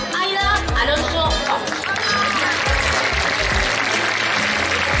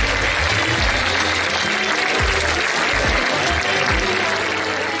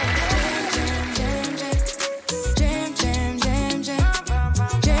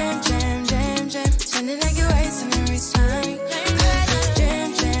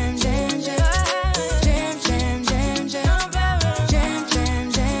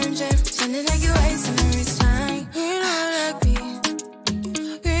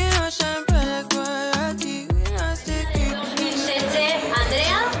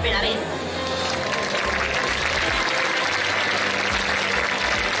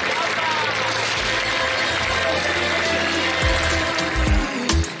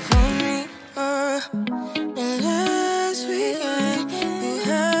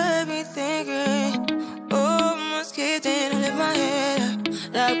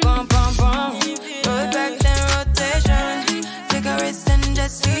like bum bum bum. Throw it back then rotation. Cigarettes and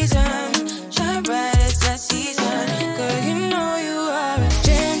just season. Shine bright as that season. Girl, you know you are a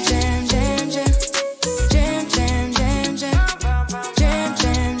jam, jam, jam, jam. Jam, jam, jam, jam. Jam,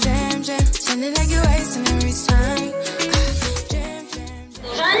 jam, jam, jam. Sounding like you're wasting every time.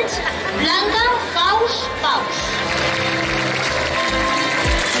 Dos anys, Blanca, Paus, Paus.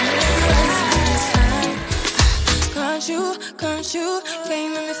 Can't you, yeah, you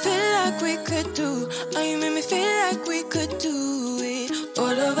make me feel like we could do. Oh, you make me feel like we could do it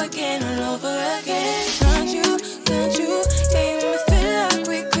all over again, all over again. Can't you, yeah, you make me feel like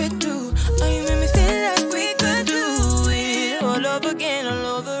we could do. Oh, you make me feel like we could do it all over again, all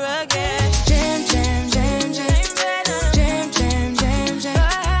over again. Jam, jam, jam, jam. Jam, jam, jam, jam.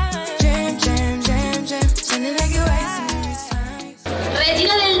 Jam, jam, jam, jam. Sounding like you're wasting this time.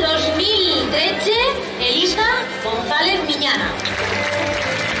 Regina del 2013, Elisa González Miñana.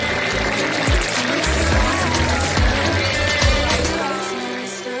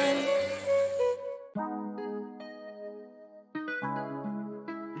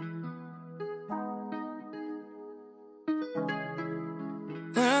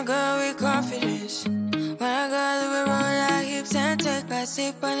 When I go with confidence, when I go we roll our hips and take a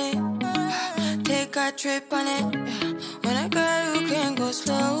sip on it, take a trip on it. When I go you can go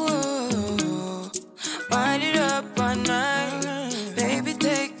slow, wind it up all night, baby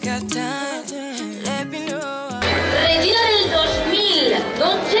take your time, let me know. Regina del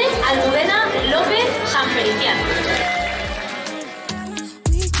 2012, Almudena López San Feliciano.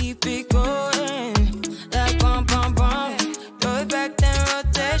 We keep it going, like bum bum bum. Throw it back then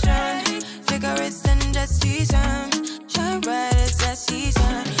rotation. Cigarettes and just season. Shine bright as that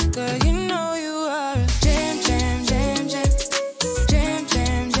season. Girl, you know you are a jam, jam, jam, jam. Jam,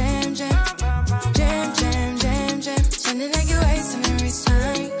 jam, jam, jam. Jam, jam, jam, jam. Sounding like you're wasting every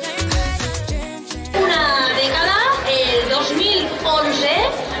time. Una década, el 2011,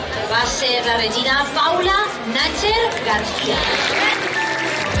 va a ser la Regina Paula Nácher García.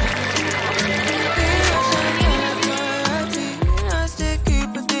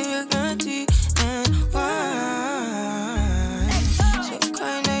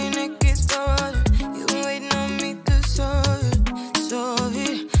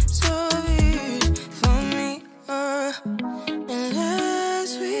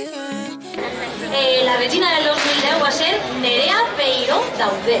 La Regina del 2010 va a ser Nerea Peiró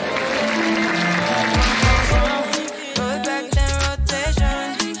Daudet.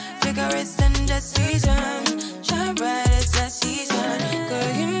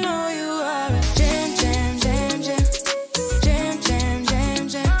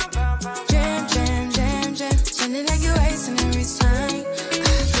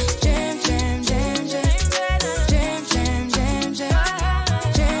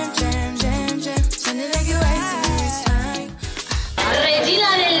 Regina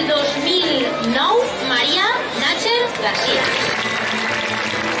del 2009, María Nácher García.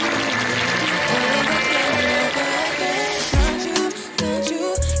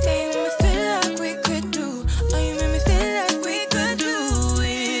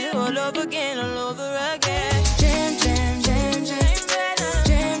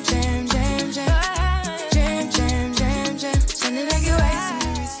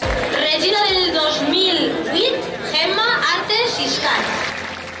 Regina del 2008, Gemma Artes Iscar.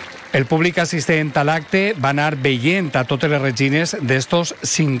 El públic assistent a l'acte va anar veient a totes les regines d'estos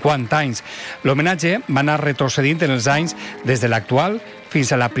 50 anys. L'homenatge va anar retrocedint en els anys des de l'actual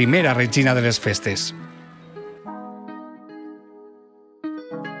fins a la primera regina de les festes.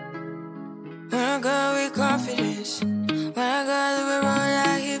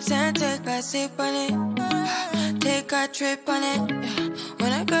 Take a trip on it.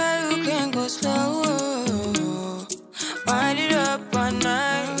 When I got you can go slow. Wind it up all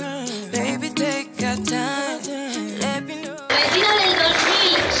night. Baby, take your time. Let me know. Regina del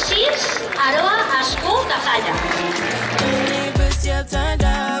 2006, Aroa Asco Cazalla.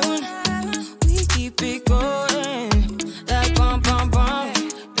 We keep it going. Like bum bum bum.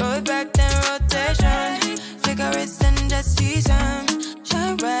 Throw it back then rotation. Cigarettes and just season.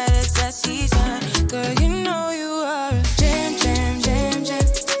 Shine bright as that season. Girl, you know you are a jam, jam, jam, jam.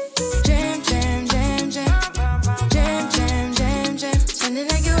 Jam, jam, jam, jam. Jam, jam, jam, jam. Sounding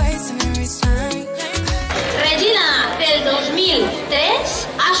like you're wasting every time. Regina del 2003,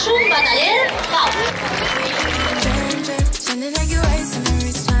 Asun Bataller Pau. Jam, jam. Sounding like you're wasting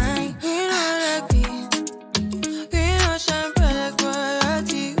every time. We know like we know shine bright like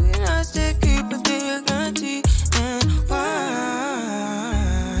royalty. We know stay keep a thing like guarantee and wine.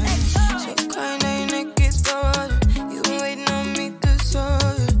 So kind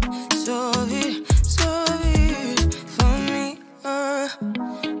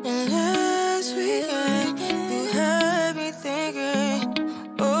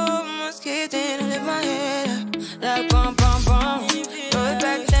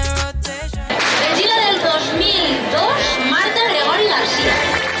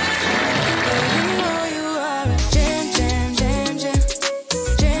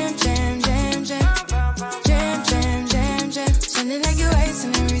you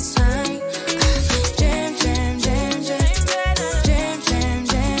wasting every time. Jam, jam, jam, jam. Jam, jam,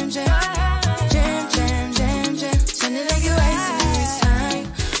 jam, jam. Jam, jam, jam, jam. Spending like you wasting every time.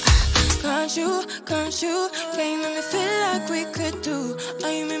 Can't you, can you make me feel like we could do? Oh,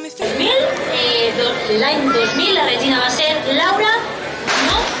 you make me feel L'any 2000 la regina va ser Laura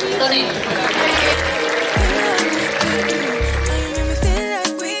Donet.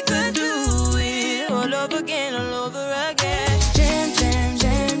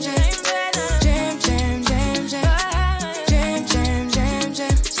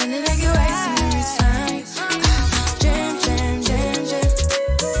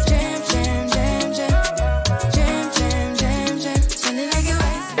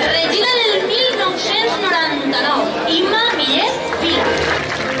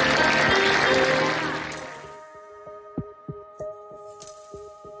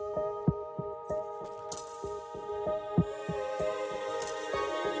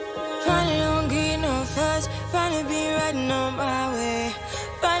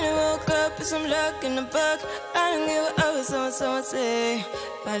 Some luck in the book. I don't give a what someone say.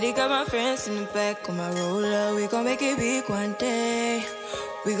 Finally got my friends in the back of my roller. We gon' make it big one day.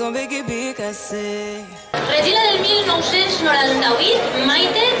 We gon' make it big, I say. Regina del 1998,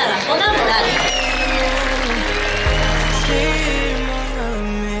 Maite Tarazona Moral.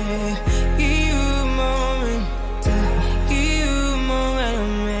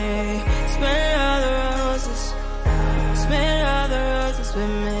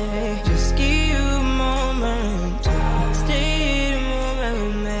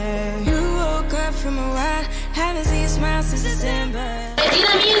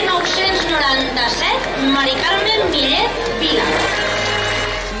 Regina 1997, Mari Carmen Miret Vila.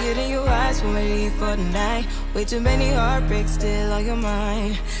 See it in your eyes when we leave for the night. Way too many heartbreaks still on your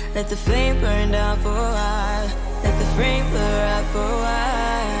mind. Let the flame burn down for a while. Let the flame blur out for a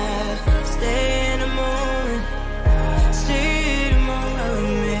while. Stay in the moment. Stay in the moment with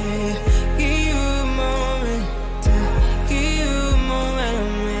me. Give you a moment. Give you a moment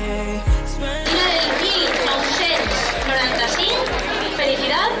with me. Regina del 1995,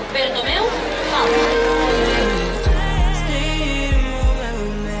 Felicidad Bertomeu Pau.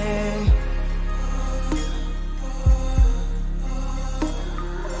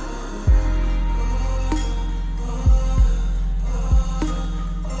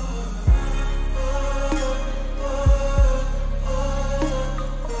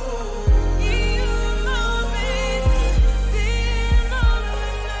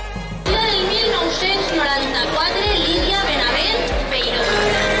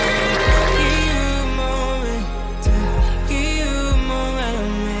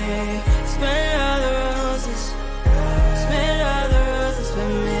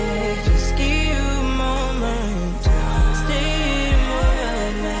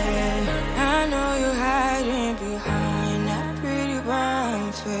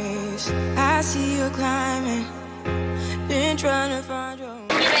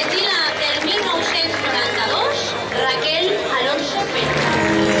 Regina del 1992, Raquel Alonso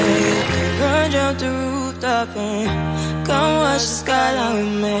Pérez. Run, jump the rooftop and come watch the skyline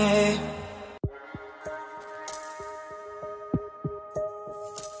with me.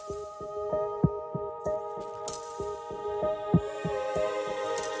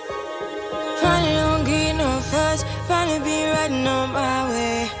 Finally don't get no fuss, finally be riding on my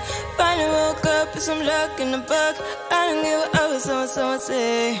way. Finally woke up with some luck in the book. I don't give a what someone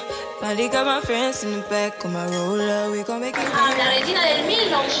say. Finally got my friends in the back of my roller. We gon' make it. Amb la regina del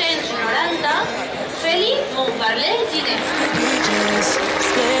 1990, Feli Montparler Giner. Just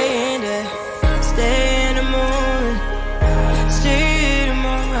stay in there, stay in the moment, stay in the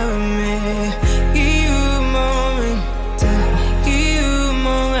moment with me. Give you a moment, give you a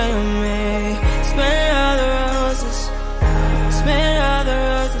moment with me. Smell all the roses, smell all the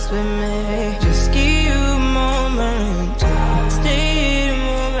roses with me. Just give you a moment, stay in the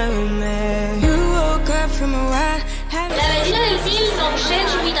moment with me. You woke up from a while. La regina del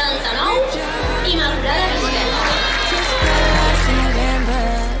 1989, Immaculada Vizquel.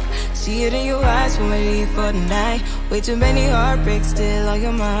 See it in your eyes when we leave for the night. Way too many heartbreaks still on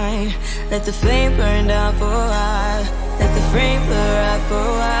your mind. Let the flame burn down for a while. Let the flame blur out for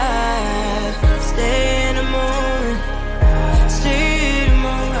a while. Stay in the moment. Stay in the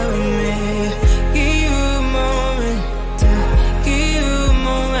moment with me. Give you a moment. Give you a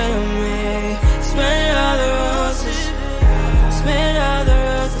moment with me. Smell all the roses. Smell all the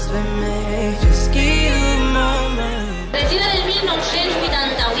roses with me. Just give you a moment. Regina del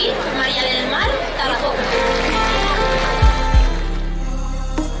 1988, Maria del Mar Tarazona.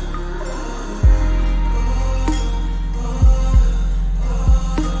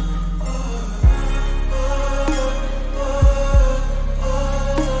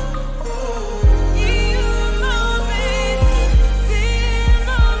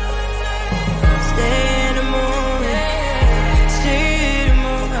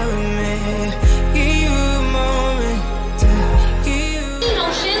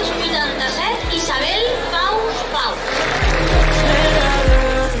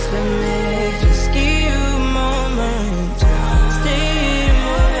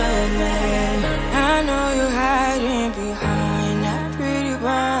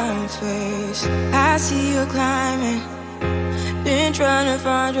 you climbing, been trying to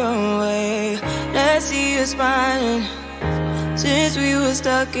find your way. Let's see you smiling. Since we were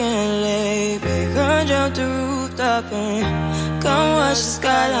stuck in LA, babe, come jump the rooftop and come watch the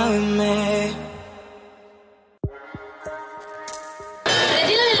skyline with me.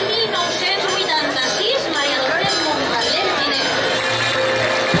 Regina del 1986, Maria Dolores Montvalent Giner.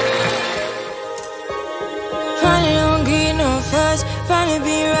 Finally don't get no fuss, finally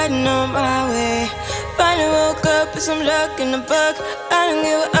be riding on my way. Finally woke up with some luck in the book. I don't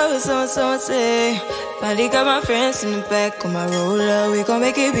give a what someone say. Finally got my friends in the back of my roller. We gon'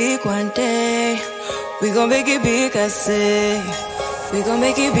 make it big one day. We gon' make it big, I say. We gon'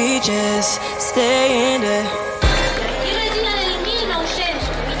 make it big, just stay in there. I Regina del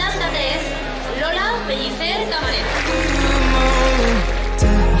 1983, Lola Pellicer Camaret.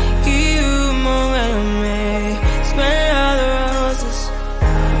 You moment on me. Smell all the roses.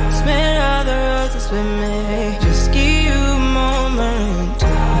 Smell all the roses with me. Just give you a moment.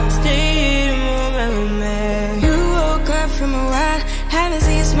 Stay in the moment with me. You woke up from a while. Haven't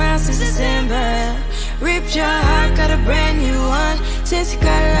seen you smile since December. Ripped your heart, got a brand new one. Since you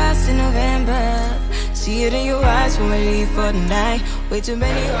got lost in November. See it in your eyes when we leave for the night. Way too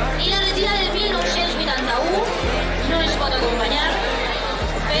many I la Regina del 1981 no ens pot acompanyar,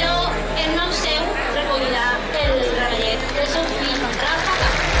 però en nom seu recollirà el ramellet del seu fill Rafa.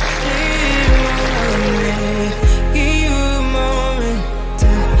 Give you a moment,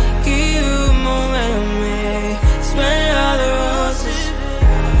 give you a moment of me. Smell all the roses,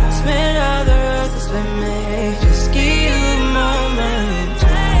 smell all the roses with me. Just give you a moment,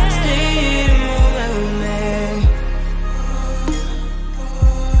 stay in a moment with me.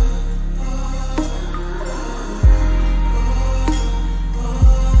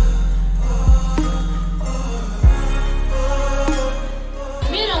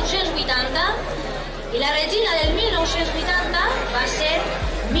 I la regina del 1980 va ser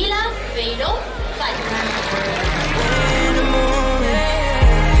Mila Beiró Fallo.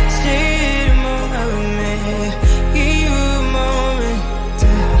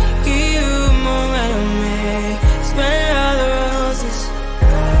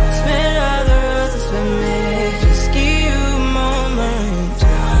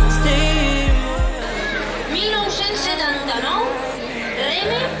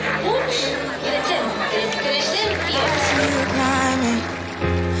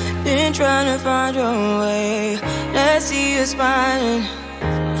 Trying to find your way. Let's see you smiling.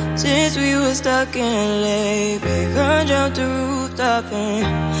 Since we were stuck in LA, babe, come jump the rooftop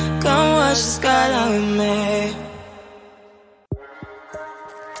and come watch the skyline with me.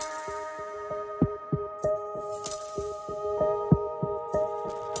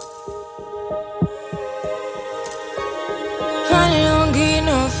 Finally don't get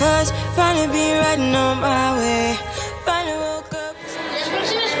no fuss. Finally be riding on my way. Finally woke up. Les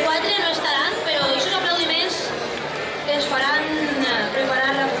pròximes 4 no estaran, però aquests són aplaudiments que ens faran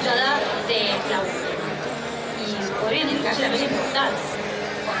preparar la pujada de Clau. I podrien dir que és la més important.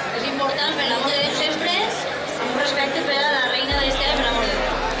 És important, per l'amor de Déu, sempre amb un respecte per a la reina d'Estela, per l'amor de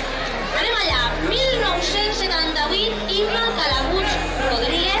Déu. Anem allà. 1978, Imma Calabuig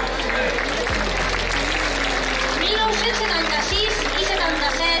Rodríguez. 1976 i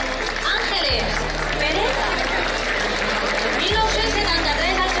 77, Ángeles Pérez.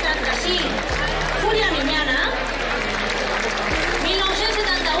 1973 al 75, Julia Miñana.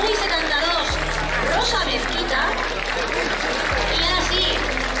 1971 i 72, Rosa Mezquita. I ara sí,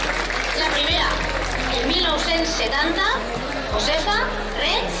 la primera, el 1970, Josefa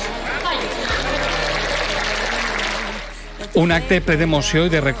Reig Fallo. Un acte ple d'emoció i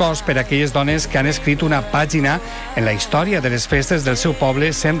de records per a aquelles dones que han escrit una pàgina en la història de les festes del seu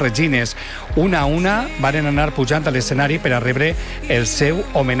poble sent regines. Una a una varen anar pujant a l'escenari per a rebre el seu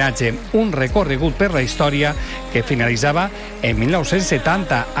homenatge. Un recorregut per la història que finalitzava en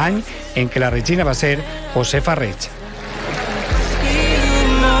 1970, any en què la regina va ser Josefa Reig. Stay in the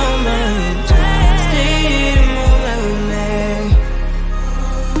moment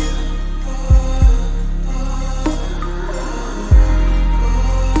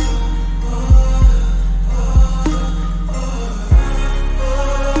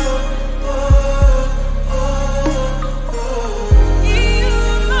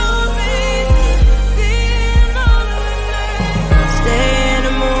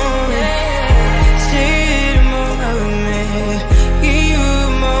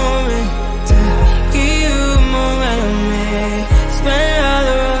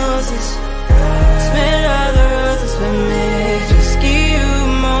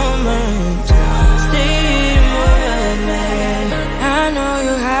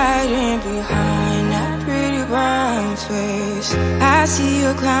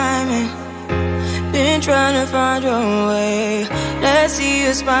trying to find your way. Let's see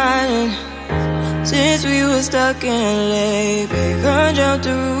you smiling. Since we were stuck in LA, babe, come jump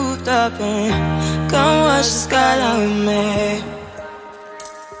the rooftop and come watch the skyline with me.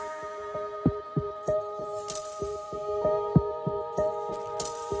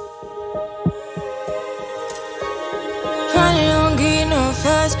 Finally don't get no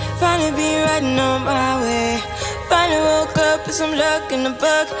fuss, finally be riding on my way. Finally woke up with some luck in the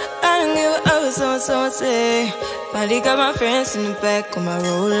buck. I don't give a what someone say. Finally got my friends in the back of my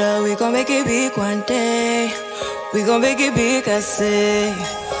roller. We gon' make it big one day. We gon' make it big, I say.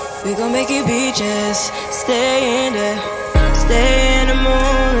 We gon' make it big, just stay in there. Stay in the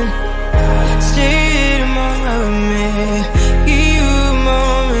moment. Stay in the moment with me. Give you a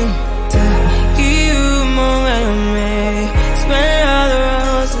moment. Give you a moment with me. Smell all the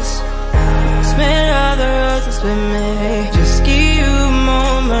roses. Smell all the roses with me. Just give you a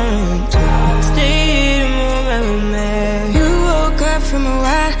moment. Stay in the moment with me. You woke up from a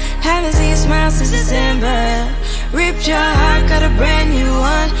while, haven't seen you smile since December. Ripped your heart, got a brand new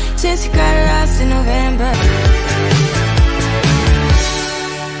one since you got lost in November.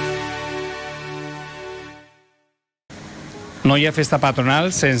 No hi ha festa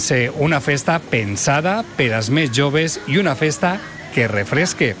patronal sense una festa pensada per als més joves i una festa que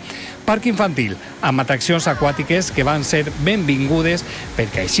refresque. Parc infantil, amb atraccions aquàtiques que van ser benvingudes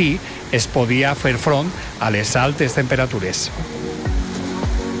perquè així es podia fer front a les altes temperatures.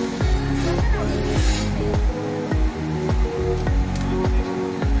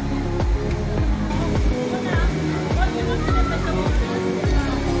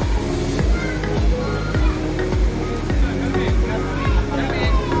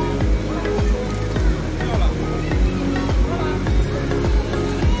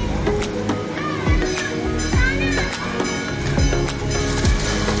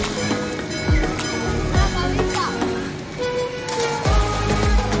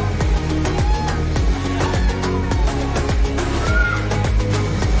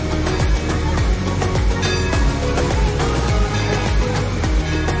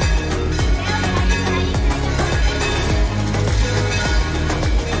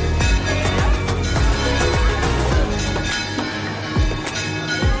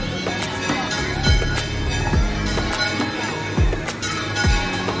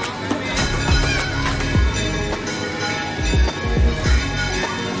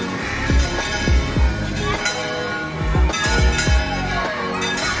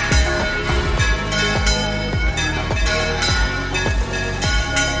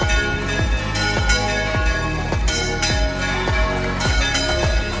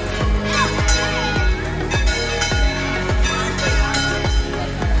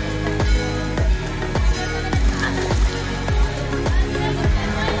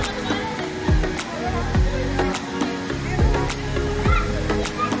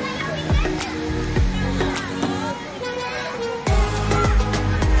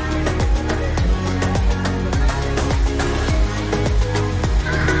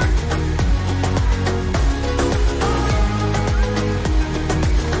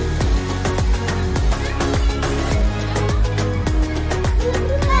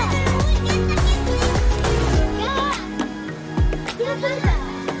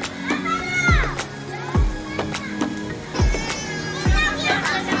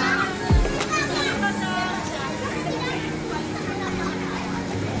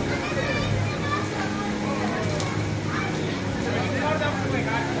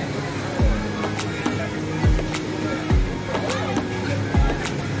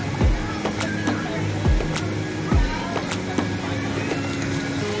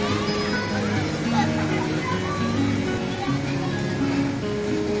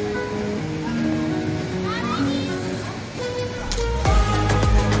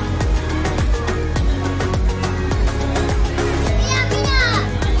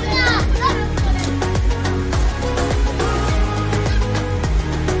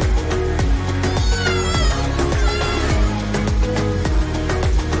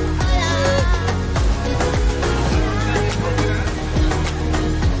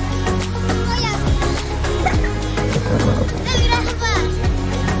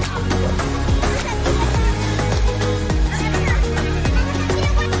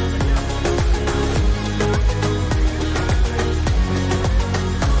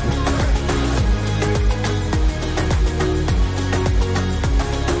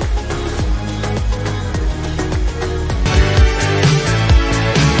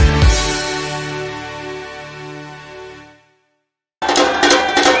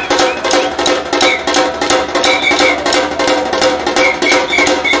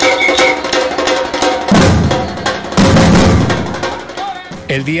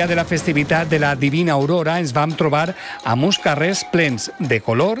 El dia de la festivitat de la Divina Aurora ens vam trobar amb uns carrers plens de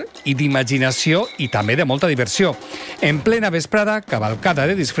color i d'imaginació i també de molta diversió. En plena vesprada, cavalcada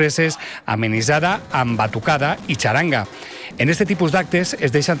de disfresses, amenitzada amb batucada i xaranga. En este tipus d'actes es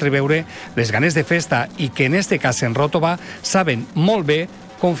deixa entreveure les ganes de festa i que en este cas en Rótova saben molt bé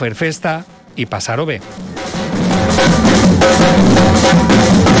com fer festa i passar-ho bé.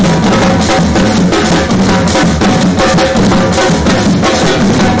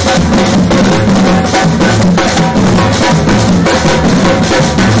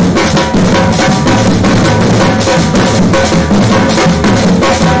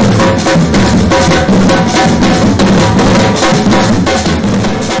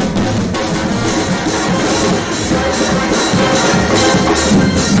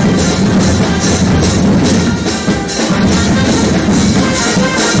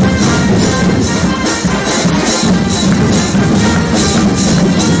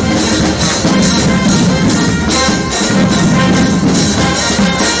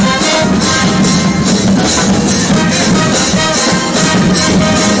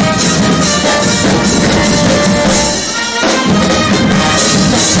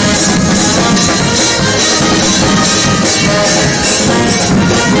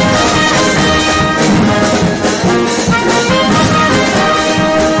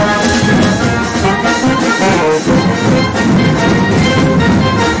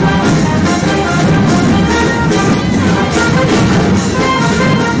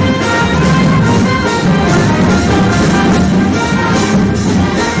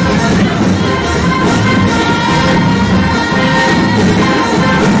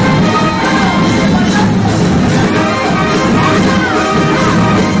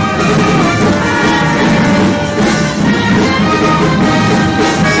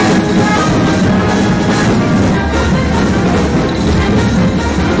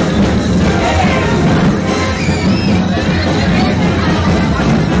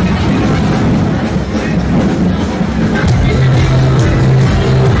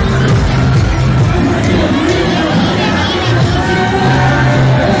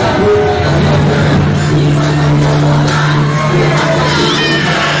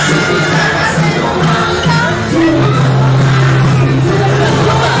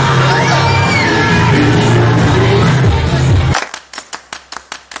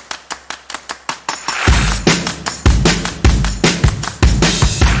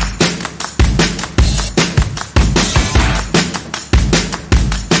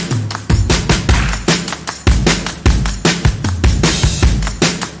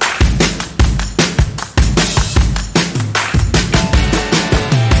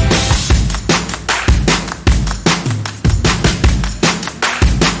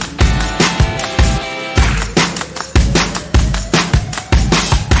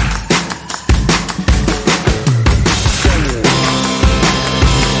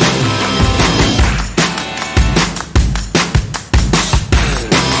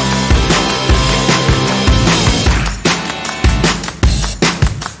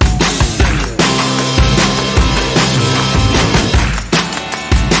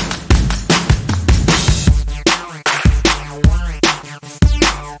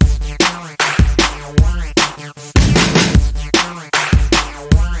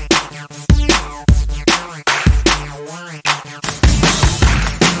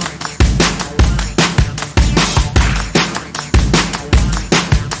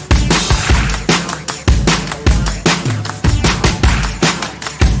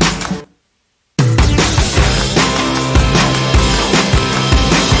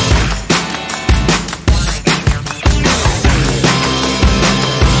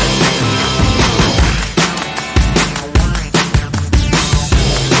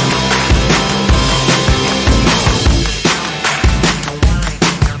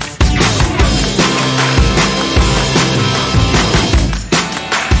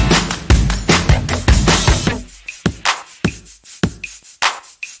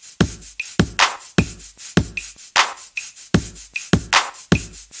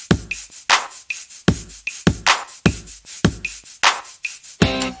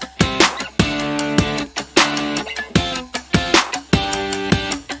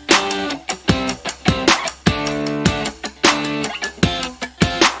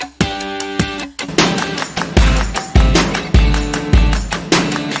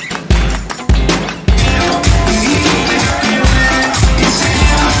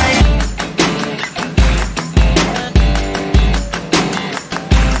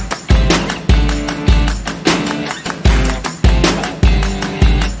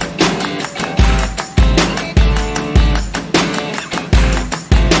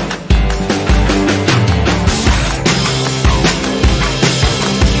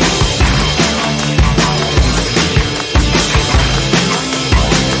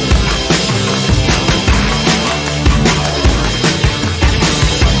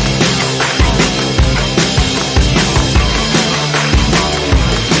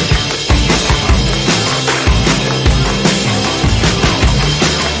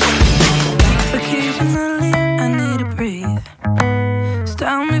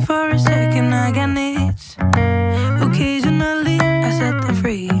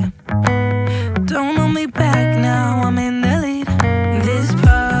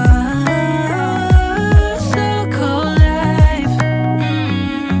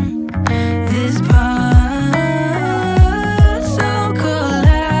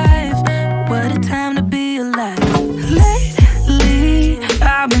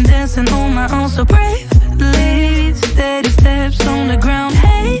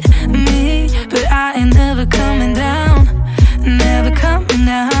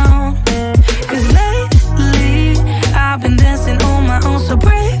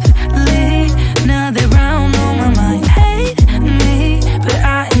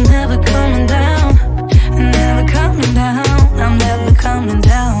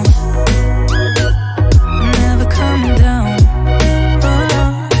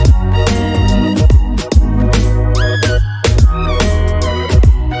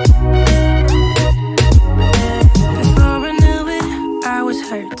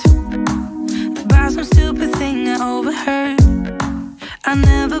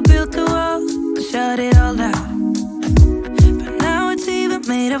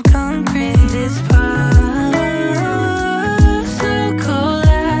 made of concrete. This part, so cold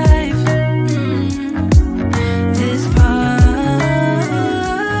life. This part,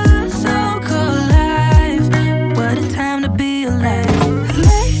 so cold life. What a time to be alive.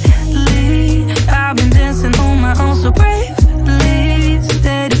 Lately, I've been dancing on my own so bravely.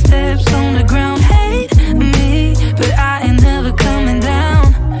 Steady steps on the ground. Hate me, but I ain't never coming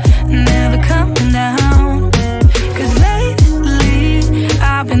down. Never coming down. 'Cause lately,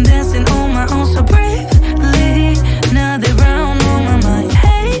 I've been dancing on my own so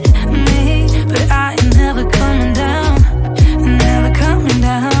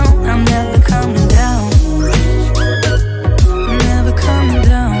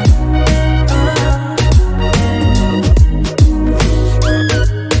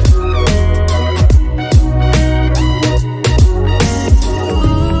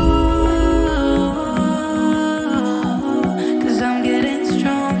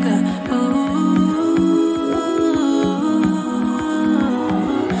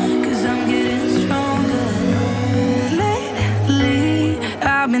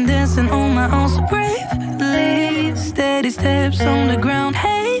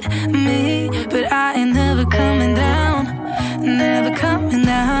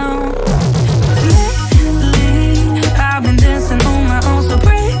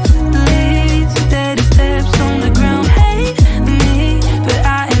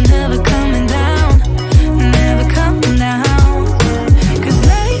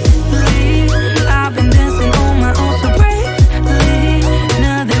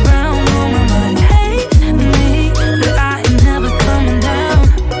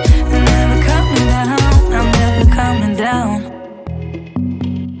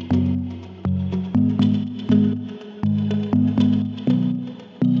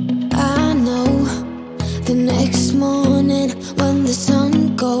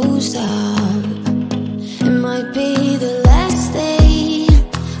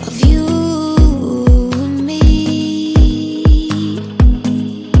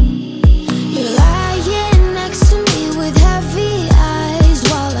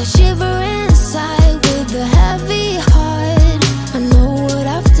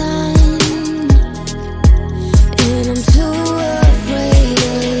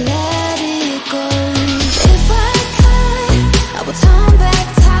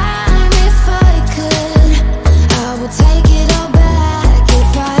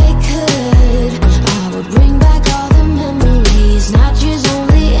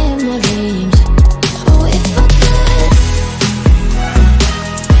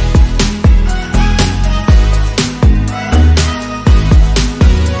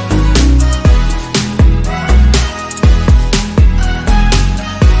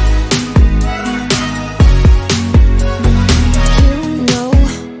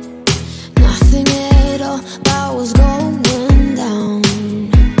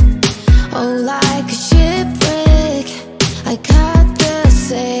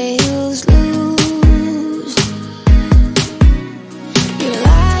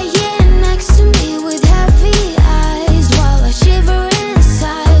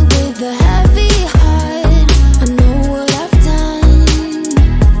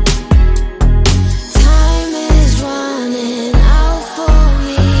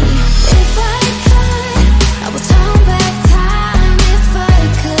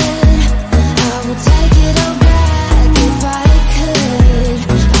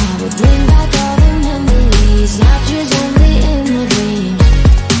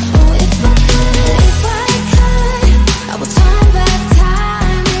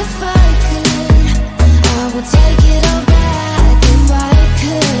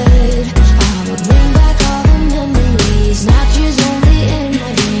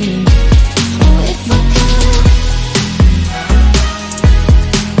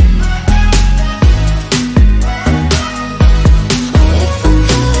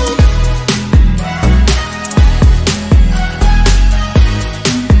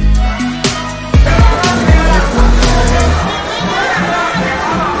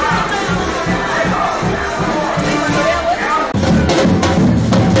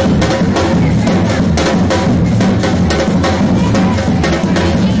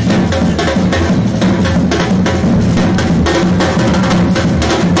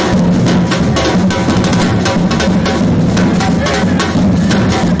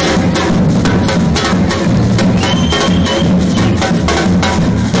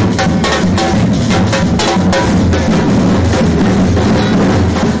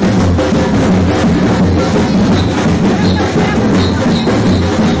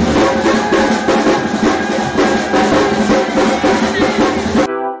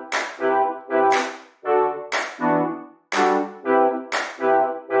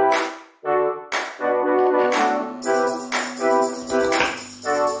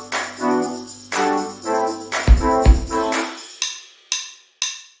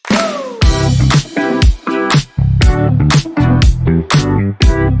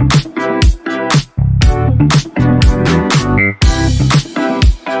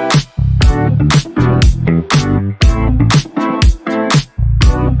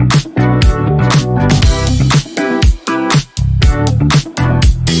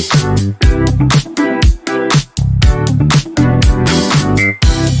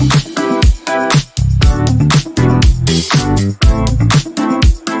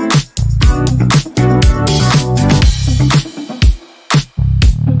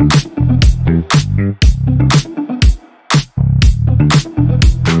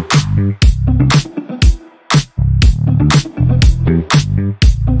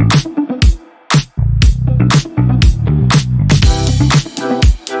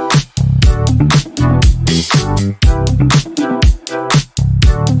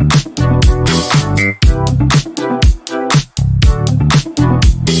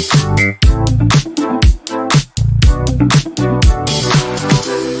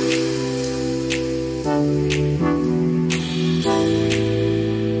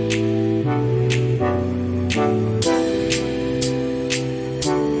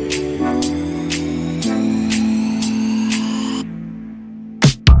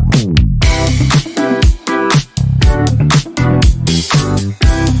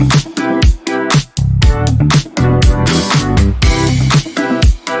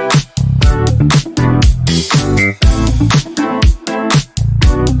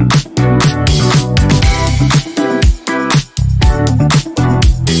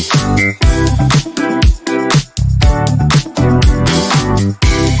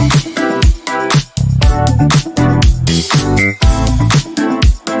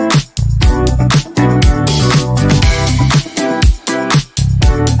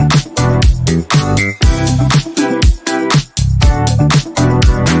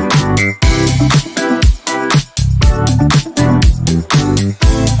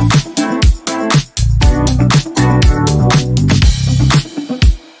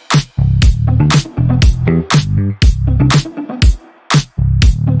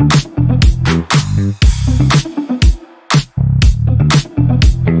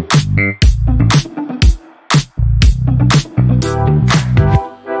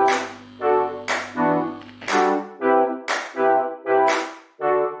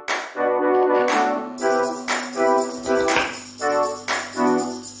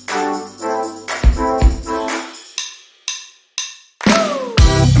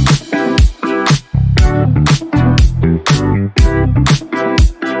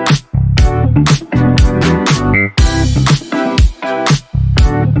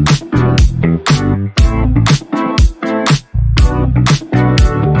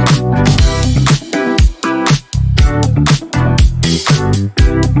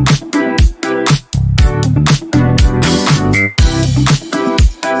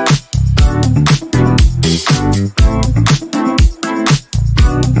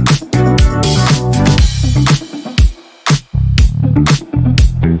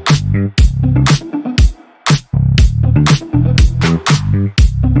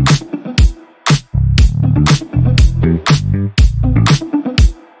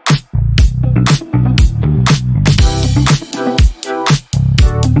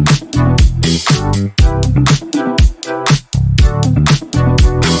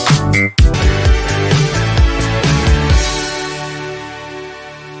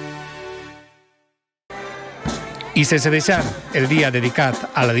I sense deixar el dia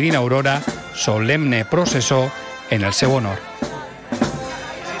dedicat a la Divina Aurora, solemne processó en el seu honor.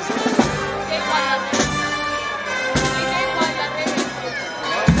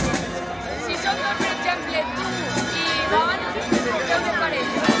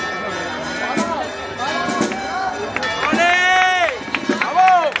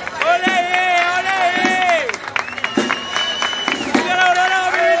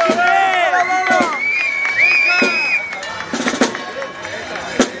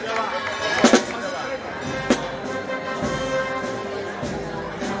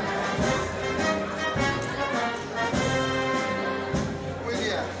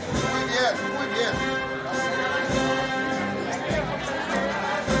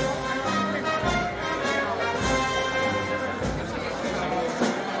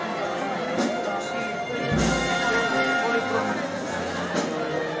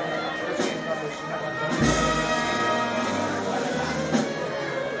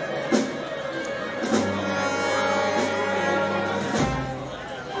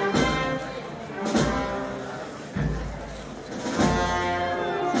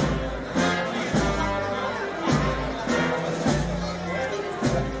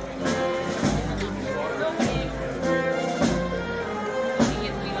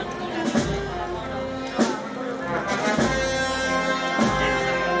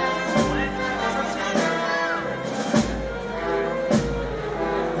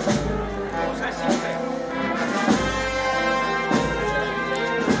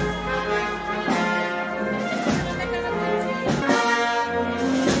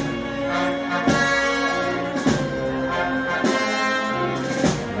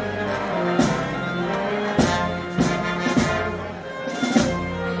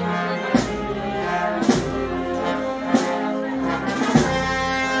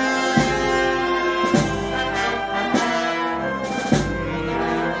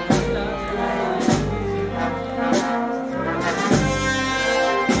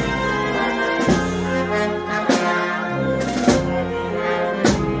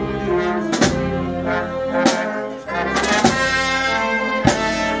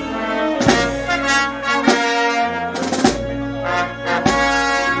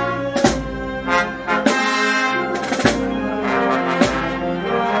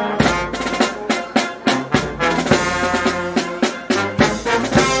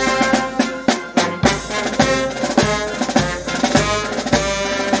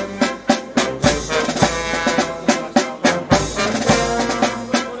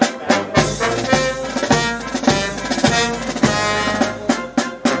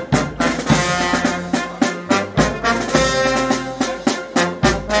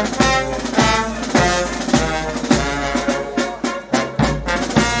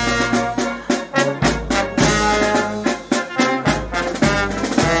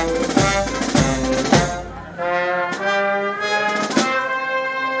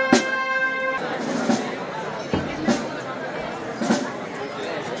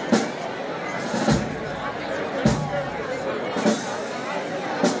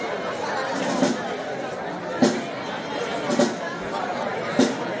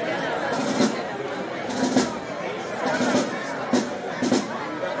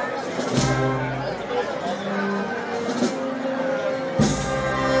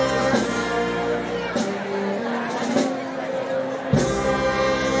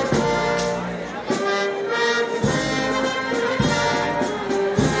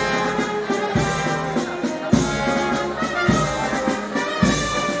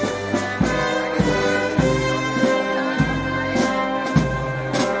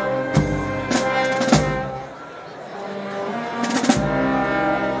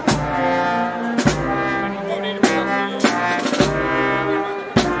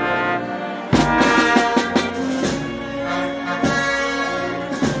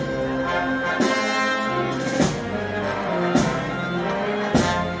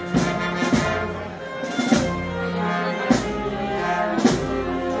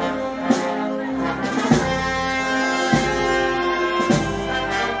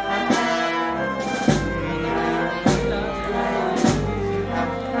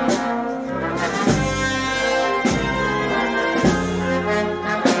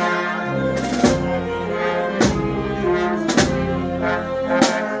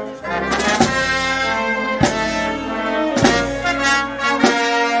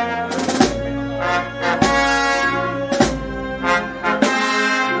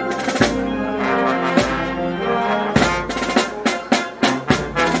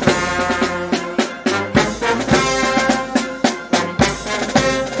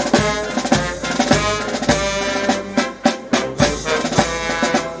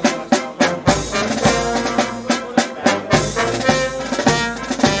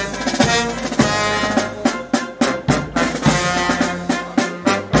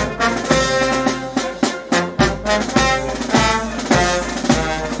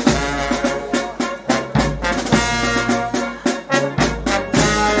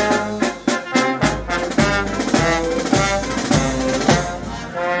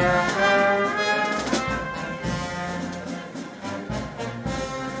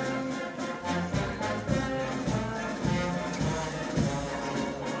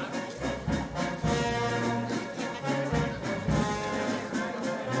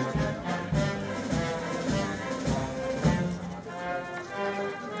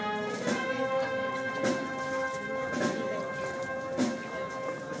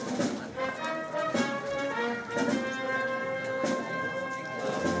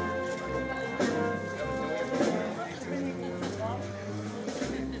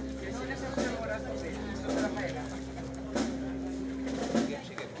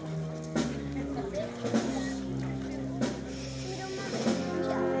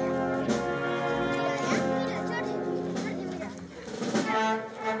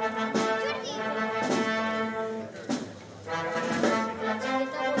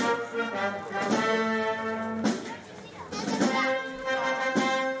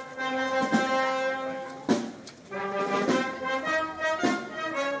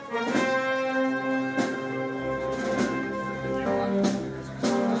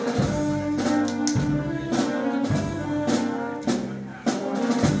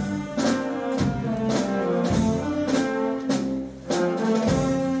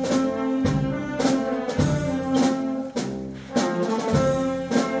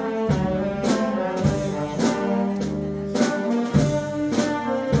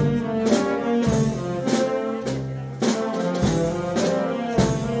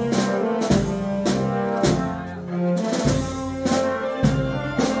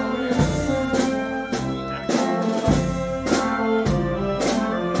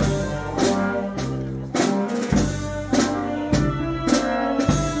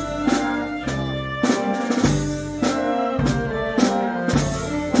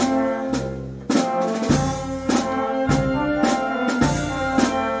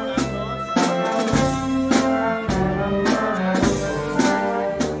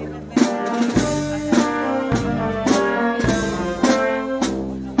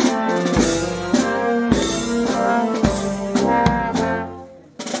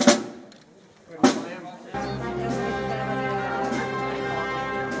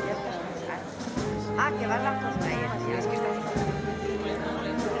 Ah, que vas a posar ella. Sí, és que està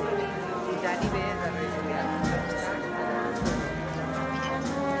i Dani ve darrere.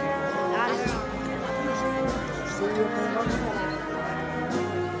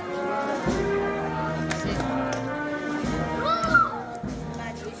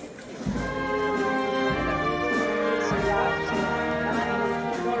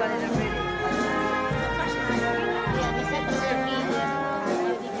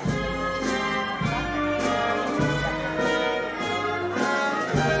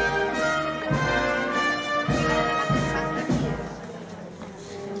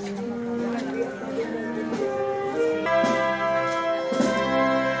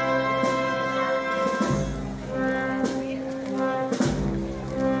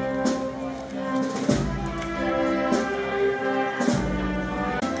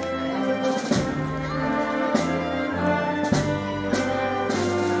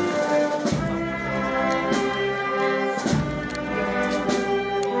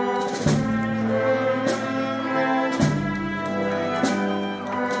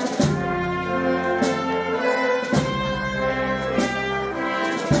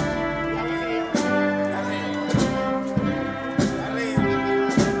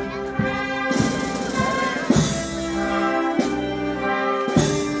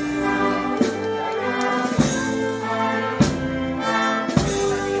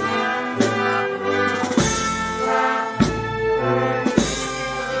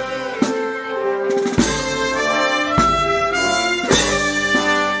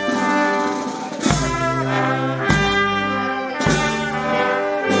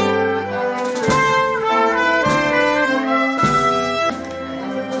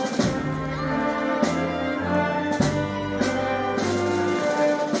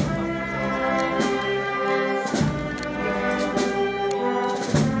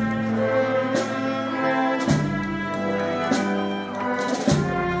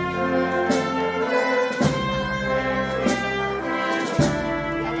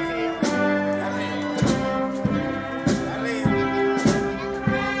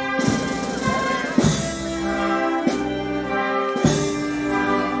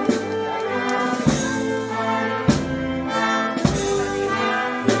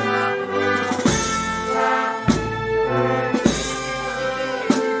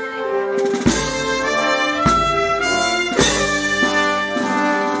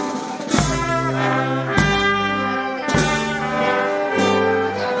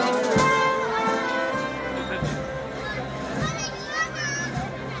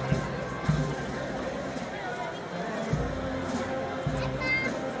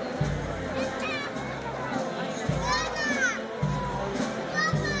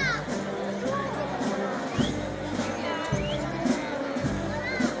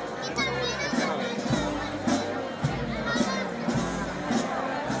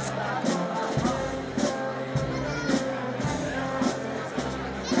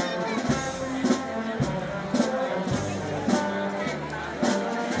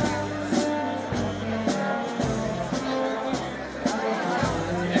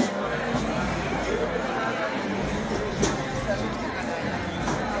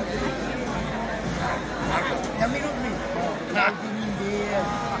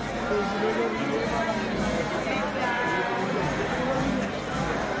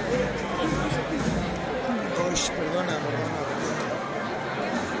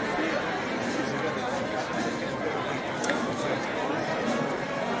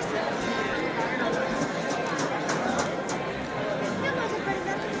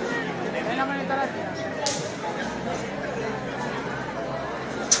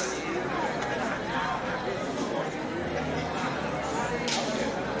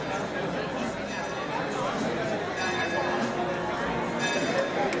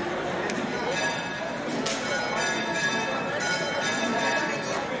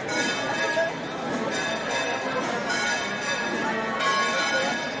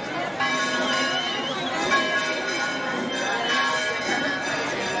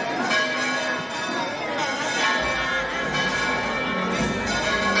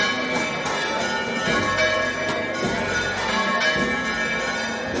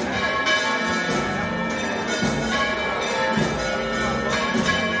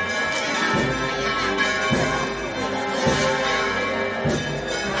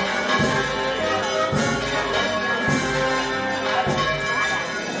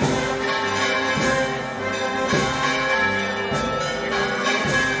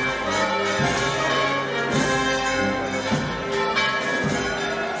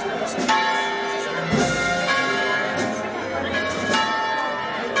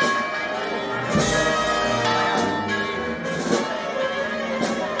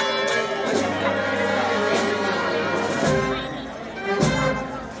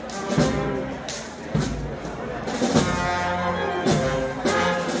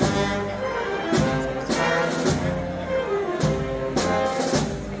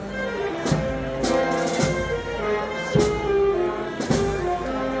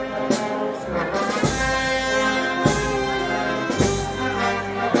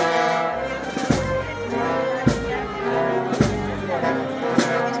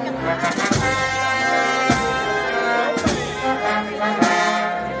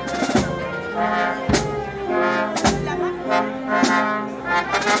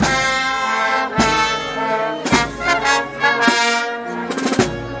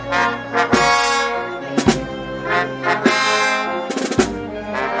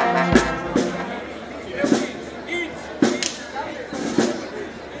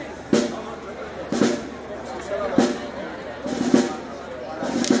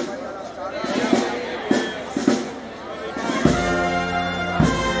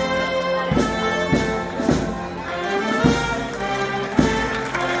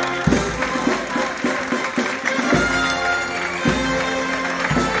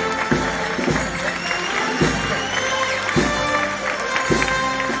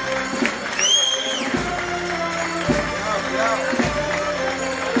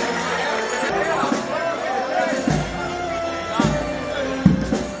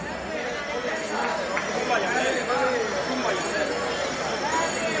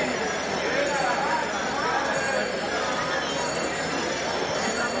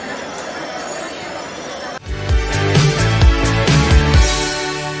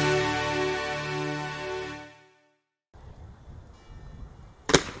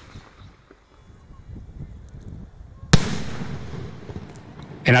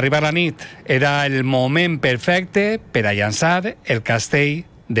 En arribar la nit era el moment perfecte per a llançar el castell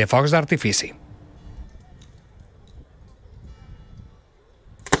de focs d'artifici.